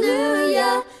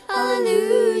 Hallelujah,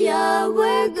 hallelujah,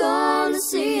 we're gonna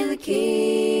see the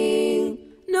King.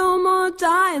 No more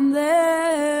dying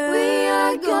there. We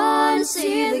are gonna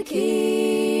see the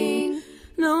King.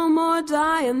 No more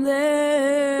dying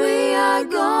there. We are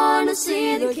gonna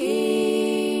see the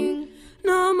King.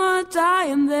 No more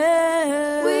dying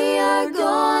there. We are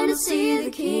gonna see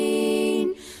the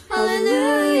King.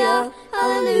 Hallelujah,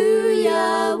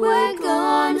 hallelujah, we're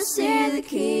gonna see the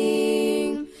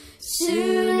King.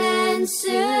 Soon and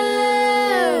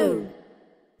soon.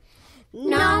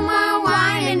 No more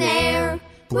whining there.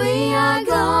 We are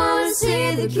gonna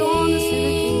see the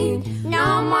King.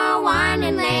 No more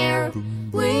whining there.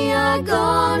 We are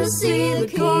gonna see the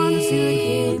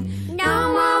King.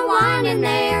 No more whining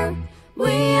there.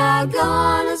 We are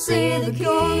gonna see the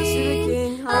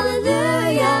King.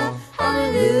 Hallelujah,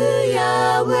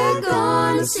 hallelujah, we're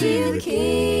gonna see the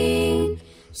King.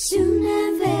 Soon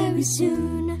and very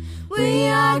soon, we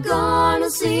are gonna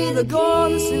see the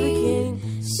King.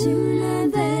 Soon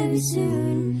and very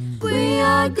soon, we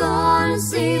are gonna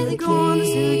see the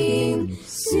King.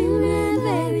 Soon and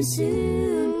very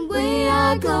soon, we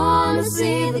are gonna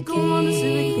see the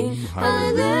King.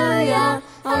 Hallelujah,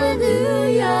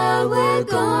 hallelujah, we're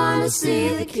gonna see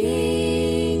the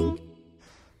King.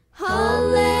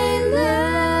 Hallelujah,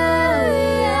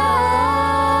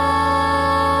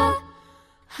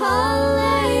 hallelujah,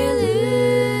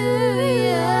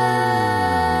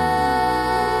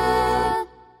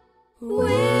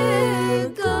 we're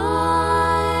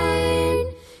going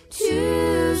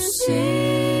to see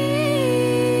the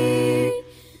King.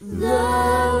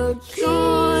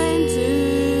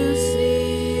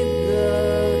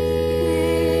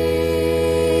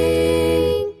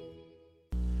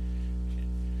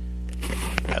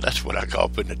 Now that's what I call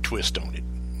putting a twist on it.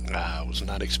 I was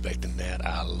not expecting that.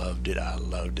 I loved it. I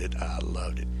loved it. I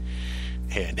loved it.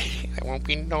 And there won't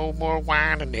be no more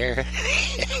whining there.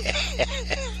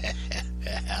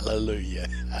 Hallelujah.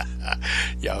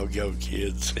 Y'all go,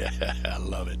 kids. I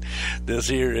love it. This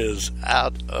here is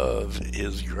Out of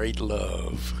His Great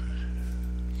Love.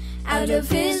 Out of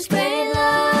His great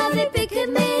love, He picked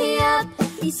me up.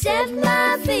 He set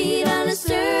my feet on a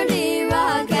sturdy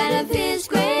rock. Out of His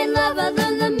great love, I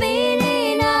learned the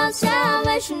meaning of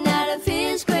salvation. Out of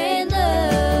His great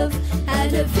love,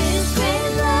 out of His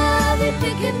great love, He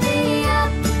picked me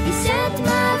up. He set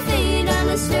my feet on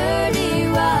a sturdy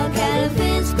rock. Out of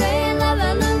His great love,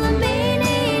 I learned the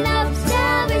meaning of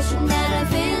salvation. Out of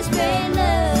His great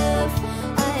love,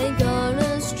 I had gone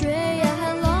astray. I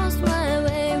had lost my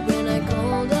way when I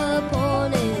called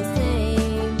upon His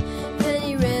name. Then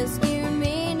He rescued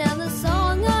me. Now the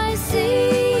song I sing,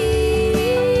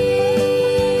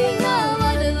 oh,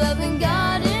 what a loving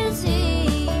God is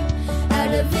He.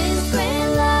 Out of His great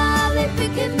love, He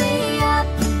picked me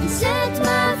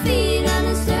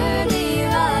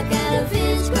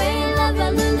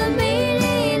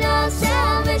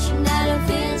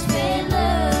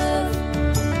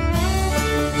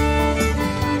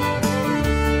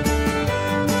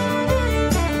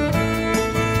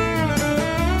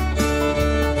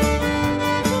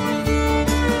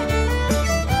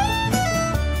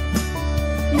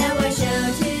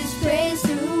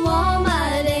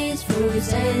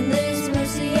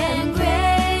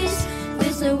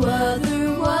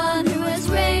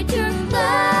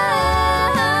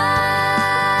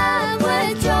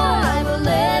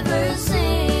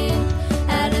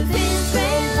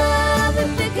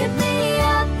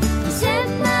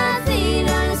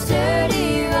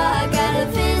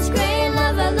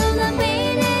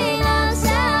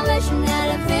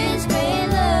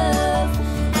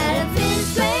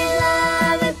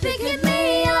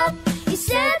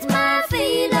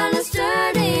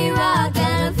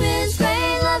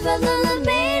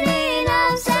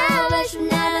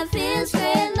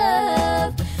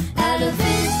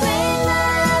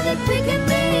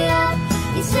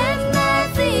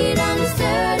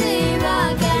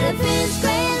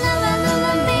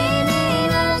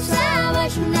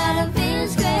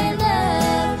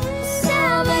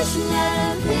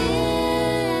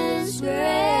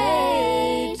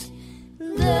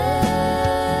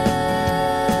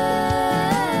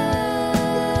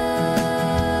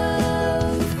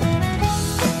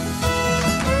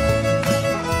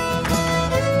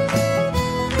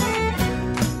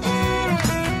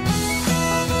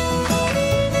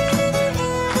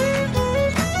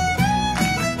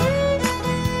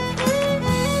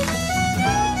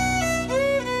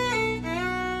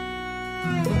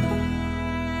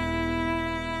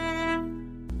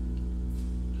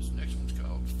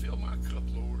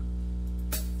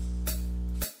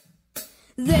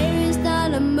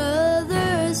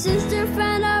sister,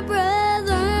 friend, or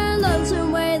brother loves in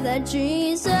a way that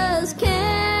Jesus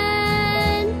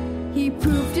can. He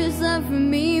proved his love for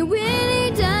me when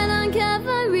he died on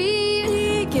Calvary.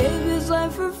 He gave his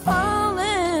life for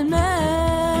fallen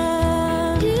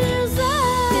man. His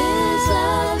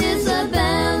love is a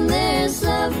boundless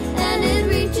love, and it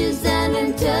reaches down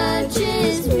and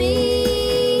touches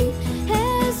me.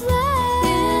 His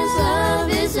love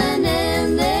is an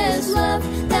endless love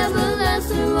that will last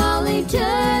through all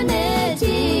eternity.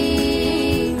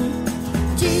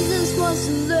 Jesus wants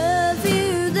to love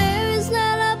you. There is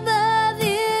none above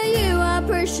you. You are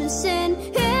precious in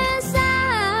his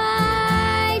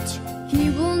sight. He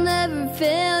will never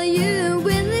fail you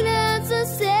when the odds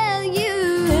assail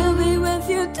you. He'll be with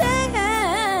you day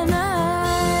and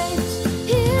night.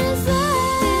 His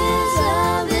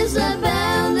love is a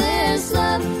boundless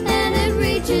love, and it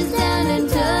reaches down and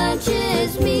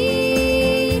touches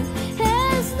me.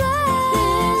 His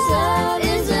love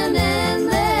is an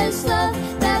endless love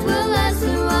that will last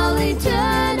through all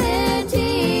eternity.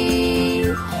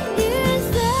 His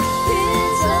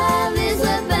love is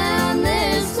a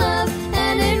boundless love,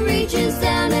 and it reaches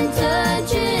down and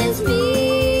touches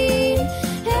me.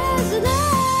 His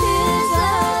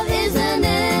love is an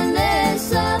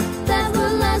endless love that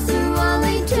will last through all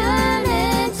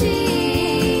eternity.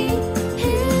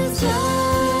 His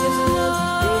love,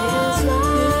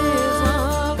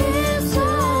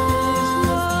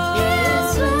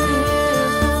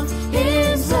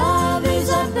 His love is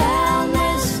a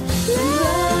boundless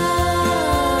love.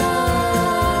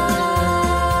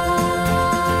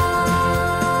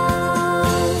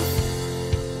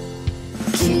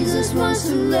 Jesus wants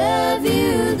to love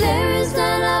you. There is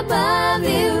none above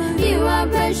you. You are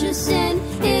precious in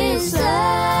his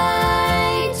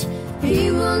sight.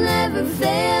 He will never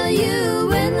fail you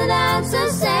when the doubts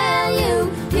assail you.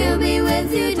 He'll be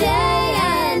with you day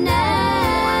and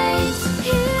night.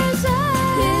 His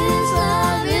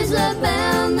love is a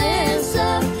boundless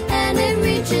love, and it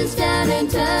reaches down and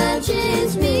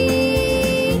touches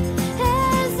me.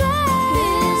 His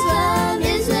love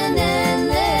is an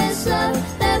endless love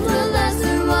that will last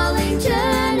through all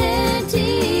eternity.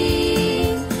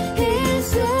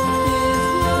 His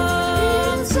love,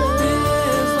 His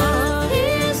love,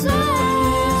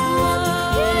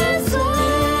 His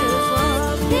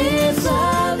love, His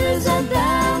love is a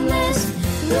boundless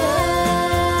love.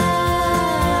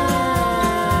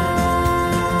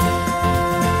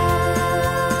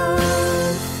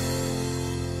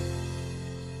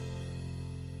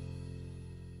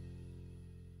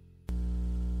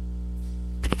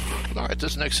 All right,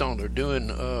 this next song they're doing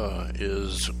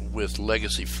is with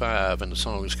Legacy 5, and the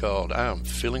song is called I'm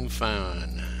Feeling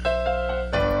Fine.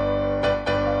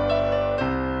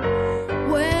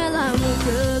 Well, I woke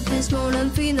up this morning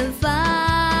feeling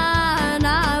fine.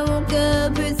 I woke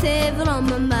up with heaven on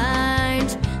my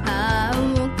mind. I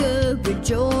woke up with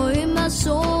joy in my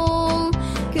soul,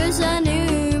 'cause I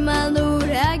knew my Lord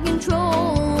had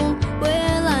control.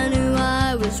 Well, I knew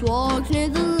I was walking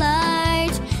in the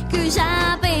light, 'cause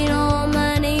I've been on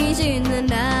my knees in the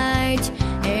night,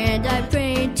 and I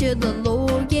prayed till the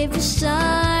Lord gave a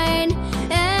sign,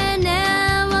 and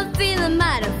now I'm feeling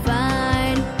mighty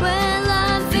fine. Well,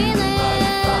 I'm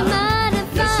feeling mighty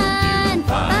fine.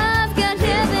 I've got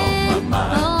heaven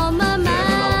on my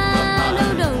mind.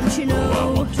 Oh, don't you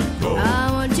know?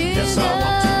 I want to go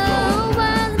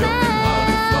where the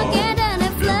milk and the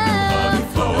flow.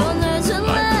 Oh, there's a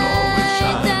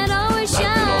light that always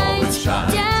shines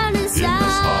down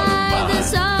inside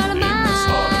this heart of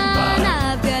mine.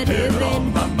 I've got heaven on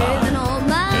my mind,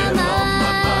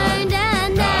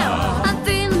 and now I'm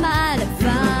feeling mighty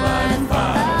fine.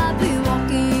 I've been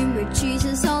walking with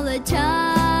Jesus all the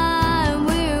time.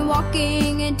 We're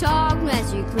walking and talking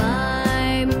as we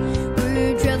climb.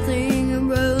 We're traveling a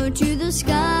road to the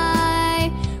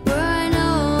sky, where I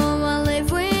know I'll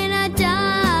live when I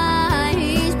die.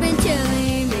 He's been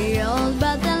telling me all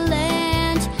about the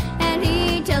land, and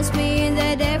he tells me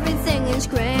that everything is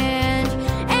grand.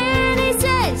 And he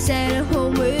says that a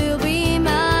home will be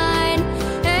mine,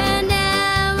 and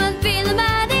now I'm feeling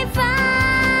mighty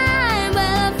fine.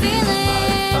 Well, I'm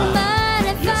feeling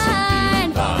mighty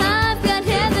fine. I've got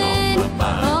heaven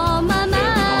on my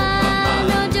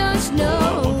mind. Oh, don't you know?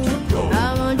 I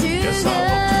want to go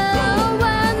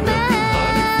where the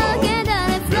milk and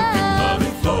honey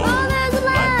flow. Oh, there's a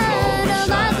light, a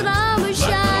light that always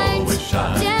shines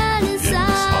down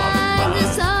inside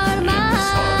this heart of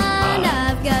mine.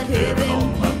 I've got heaven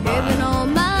on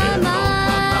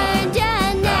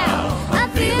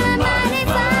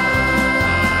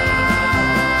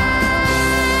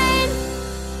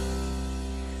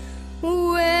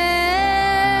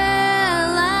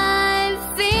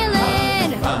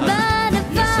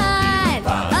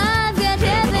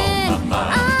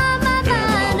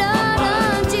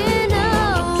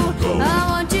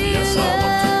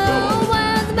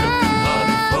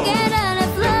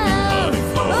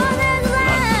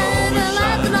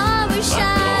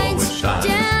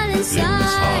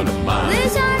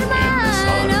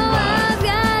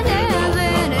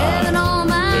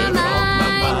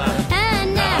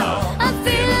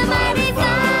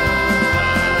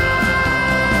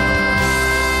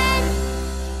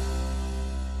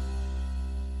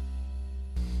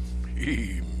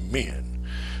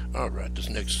This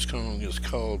next song is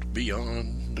called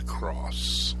Beyond the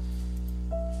Cross.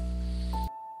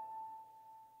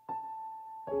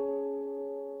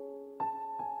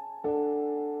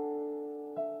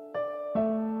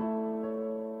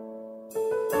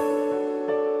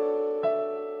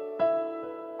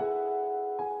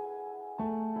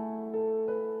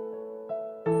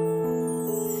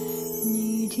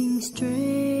 Needing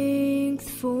strength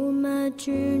for my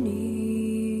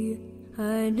journey,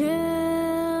 I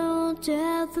knelt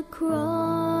at the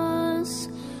cross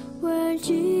where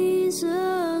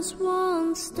Jesus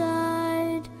once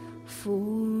died for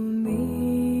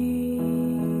me.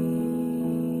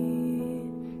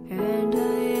 And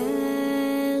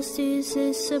I asked, is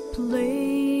this a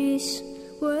place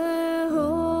where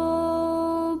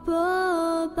hope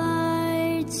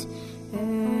abides?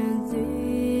 And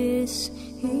this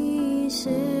he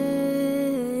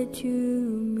said to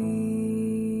me.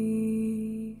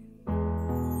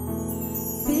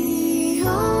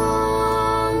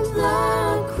 Beyond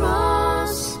the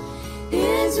cross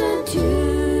is a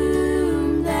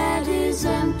tomb that is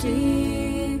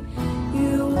empty.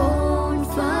 You won't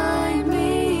find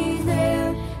me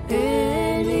there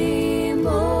anymore.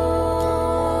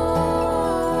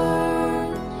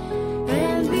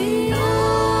 And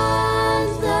beyond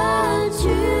the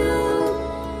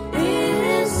tomb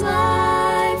is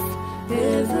life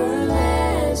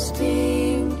everlasting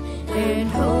and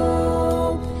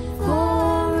hope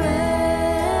forevermore.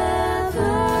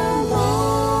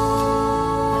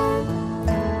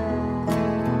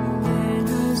 When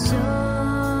I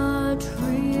sought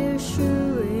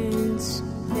reassurance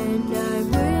and I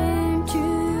went to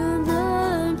the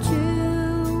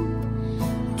tomb,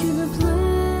 to the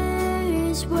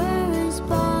place where his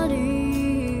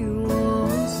body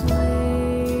was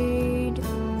laid,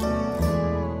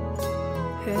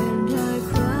 and I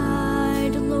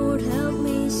cried, Lord, help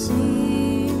me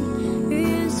see,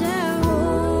 is there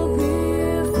hope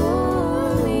here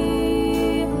for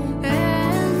me?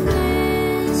 And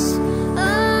this I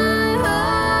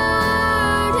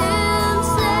heard him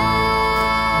say,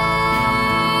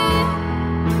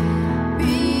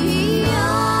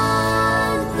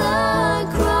 beyond the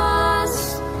cross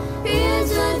is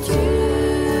a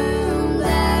tomb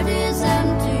that is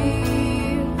empty.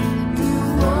 You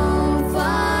won't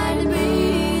find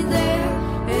me there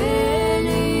anymore.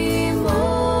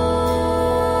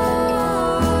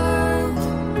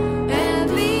 And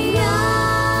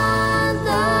beyond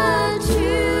the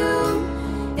tomb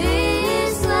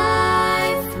is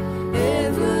life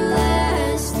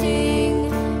everlasting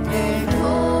and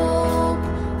hope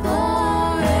forevermore.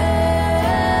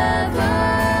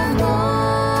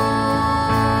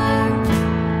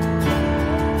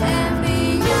 And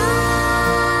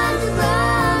beyond the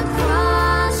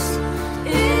cross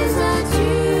is a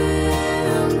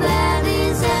tomb that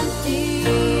is empty.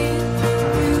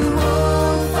 You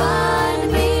won't find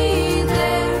me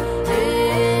there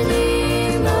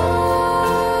anymore.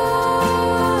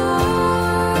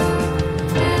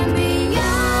 And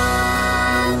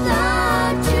beyond the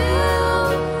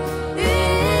tomb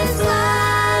is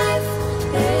life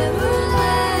everlasting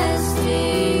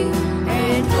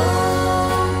and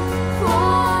hope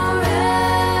forevermore.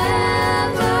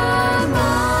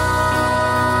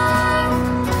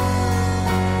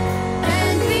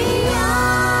 And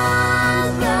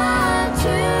beyond the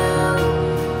tomb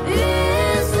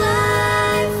is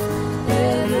life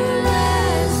everlasting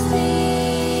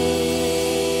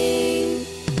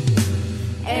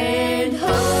and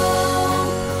hope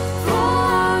forevermore.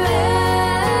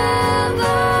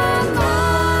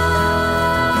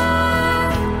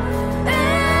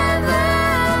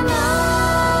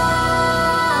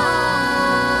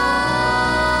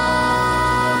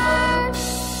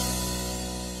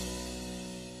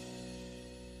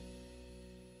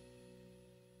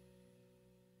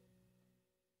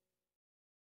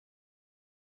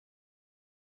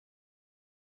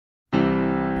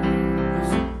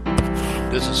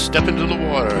 This is Step Into the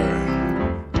Water.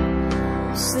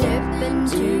 Step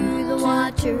into the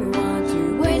water,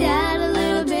 wade out a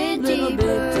little bit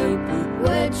deeper.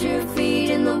 Wet your feet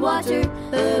in the water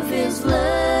of his love.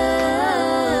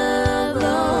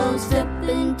 Oh, step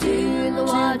into the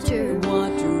water,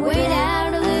 wade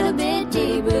out a little bit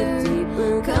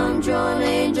deeper. Come join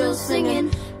angels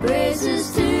singing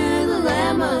praises to the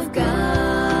Lamb of God.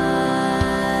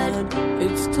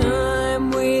 It's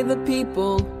time we the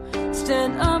people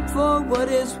stand up for what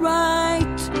is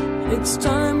right. It's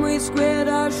time we squared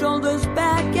our shoulders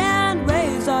back and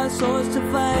raise our swords to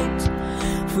fight.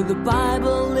 For the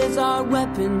Bible is our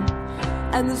weapon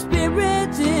and the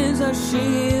Spirit is our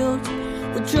shield.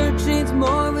 The church needs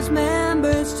more of its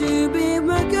members to be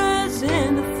workers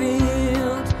in the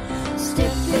field.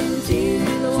 Step into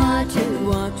the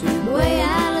water, way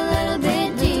out a little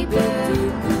bit deeper.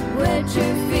 Wet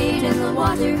your feet in the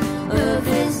water of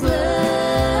His love.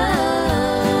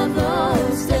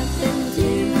 Oh, step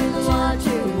into the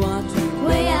water,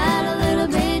 way out a little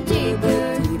bit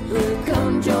deeper.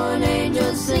 Come join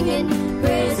angels singing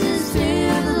praises to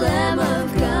the Lamb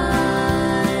of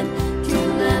God, to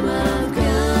the Lamb of God.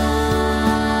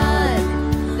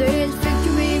 There is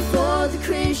victory for the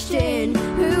Christian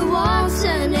who walks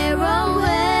a narrow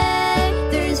way.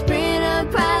 There is freedom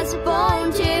of price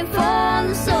upon cheer for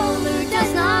the soul who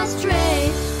does not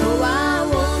stray. Oh, I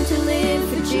want to live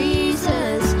for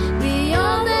Jesus, be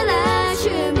all that I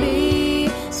should be,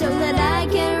 so that I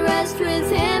can rest with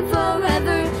Him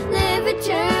forever, live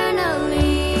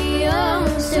eternally. Oh,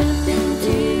 step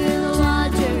into the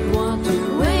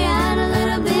water, way out a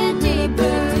little bit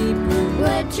deeper.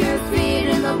 Wet your feet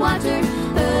in the water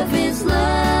of His love.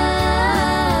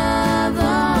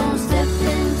 Oh, step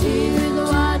into the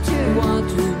water,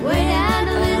 way out a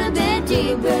little bit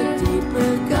deeper.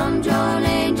 Come join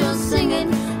angels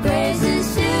singing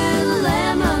praises to the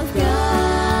Lamb of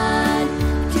God,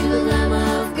 to the Lamb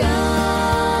of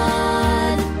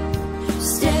God.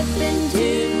 Step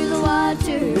into the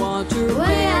water,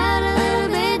 way out a little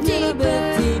bit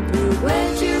deeper.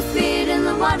 Wet your feet in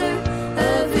the water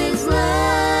of His love.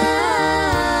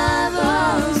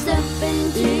 Oh, step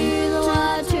into the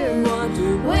water,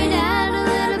 way out a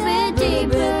little bit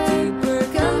deeper.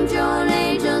 Come join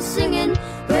angels singing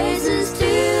praises to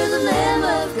the Lamb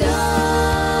of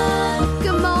God.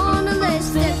 Come on and let's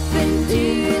step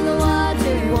into the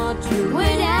water,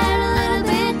 way out a little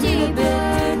bit deeper.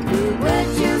 Wet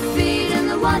your feet in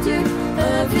the water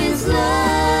of His love.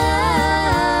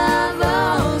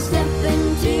 Oh, step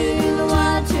into the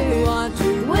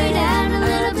water, way out a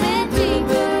little bit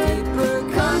deeper.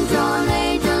 Come join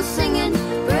angels singing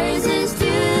praises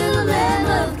to the Lamb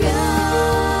of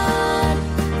God.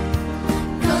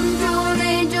 Come join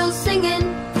angels singing,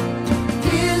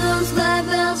 hear those glad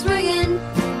bells ringing.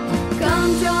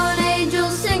 Come join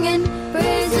angels singing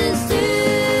praises to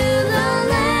the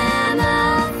Lamb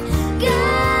of God.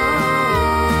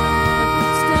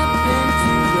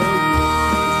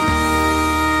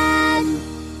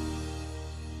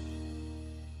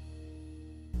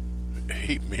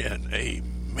 Amen,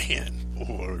 amen.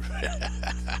 Boy,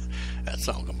 that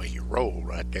song gonna make you roll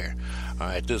right there. All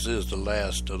right, this is the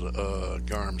last of the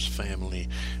Garms family,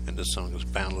 and this song is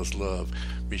Boundless Love.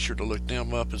 Be sure to look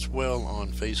them up as well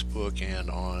on Facebook and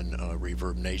on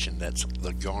Reverb Nation. That's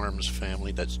the Garms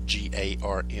family. That's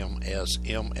Garms,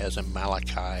 M as in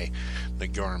Malachi, the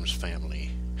Garms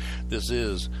family. This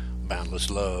is Boundless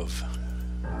Love.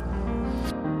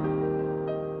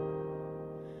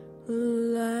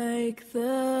 Like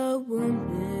the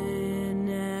woman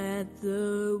at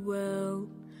the well,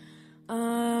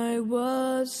 I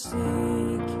was seeking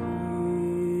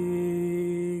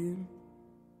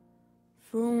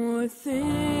for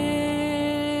things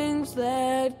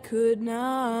that could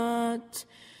not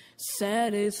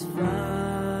satisfy.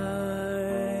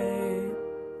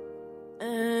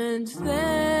 And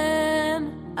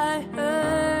then I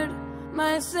heard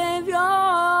my Savior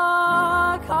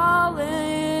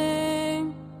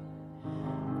calling,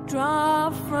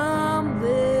 draw from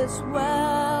this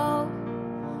well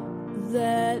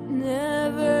that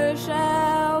never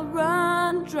shall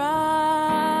run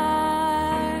dry.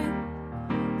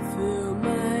 Fill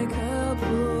my cup,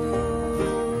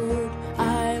 Lord,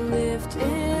 I lift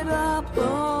it up,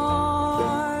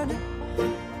 Lord.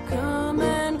 Come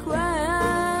and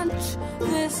quench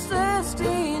this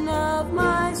thirsting of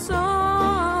my soul.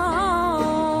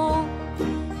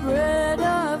 Bread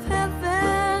of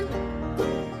heaven,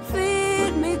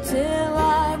 feed me till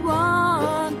I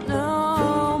want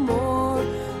no more.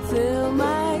 Fill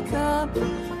my cup,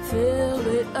 fill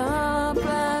it up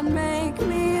and make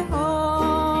me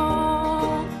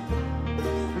whole.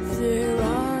 There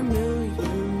are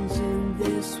millions in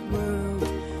this world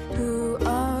who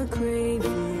are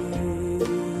craving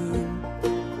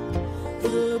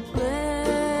the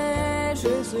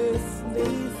pleasures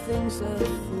earthly things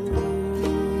afford.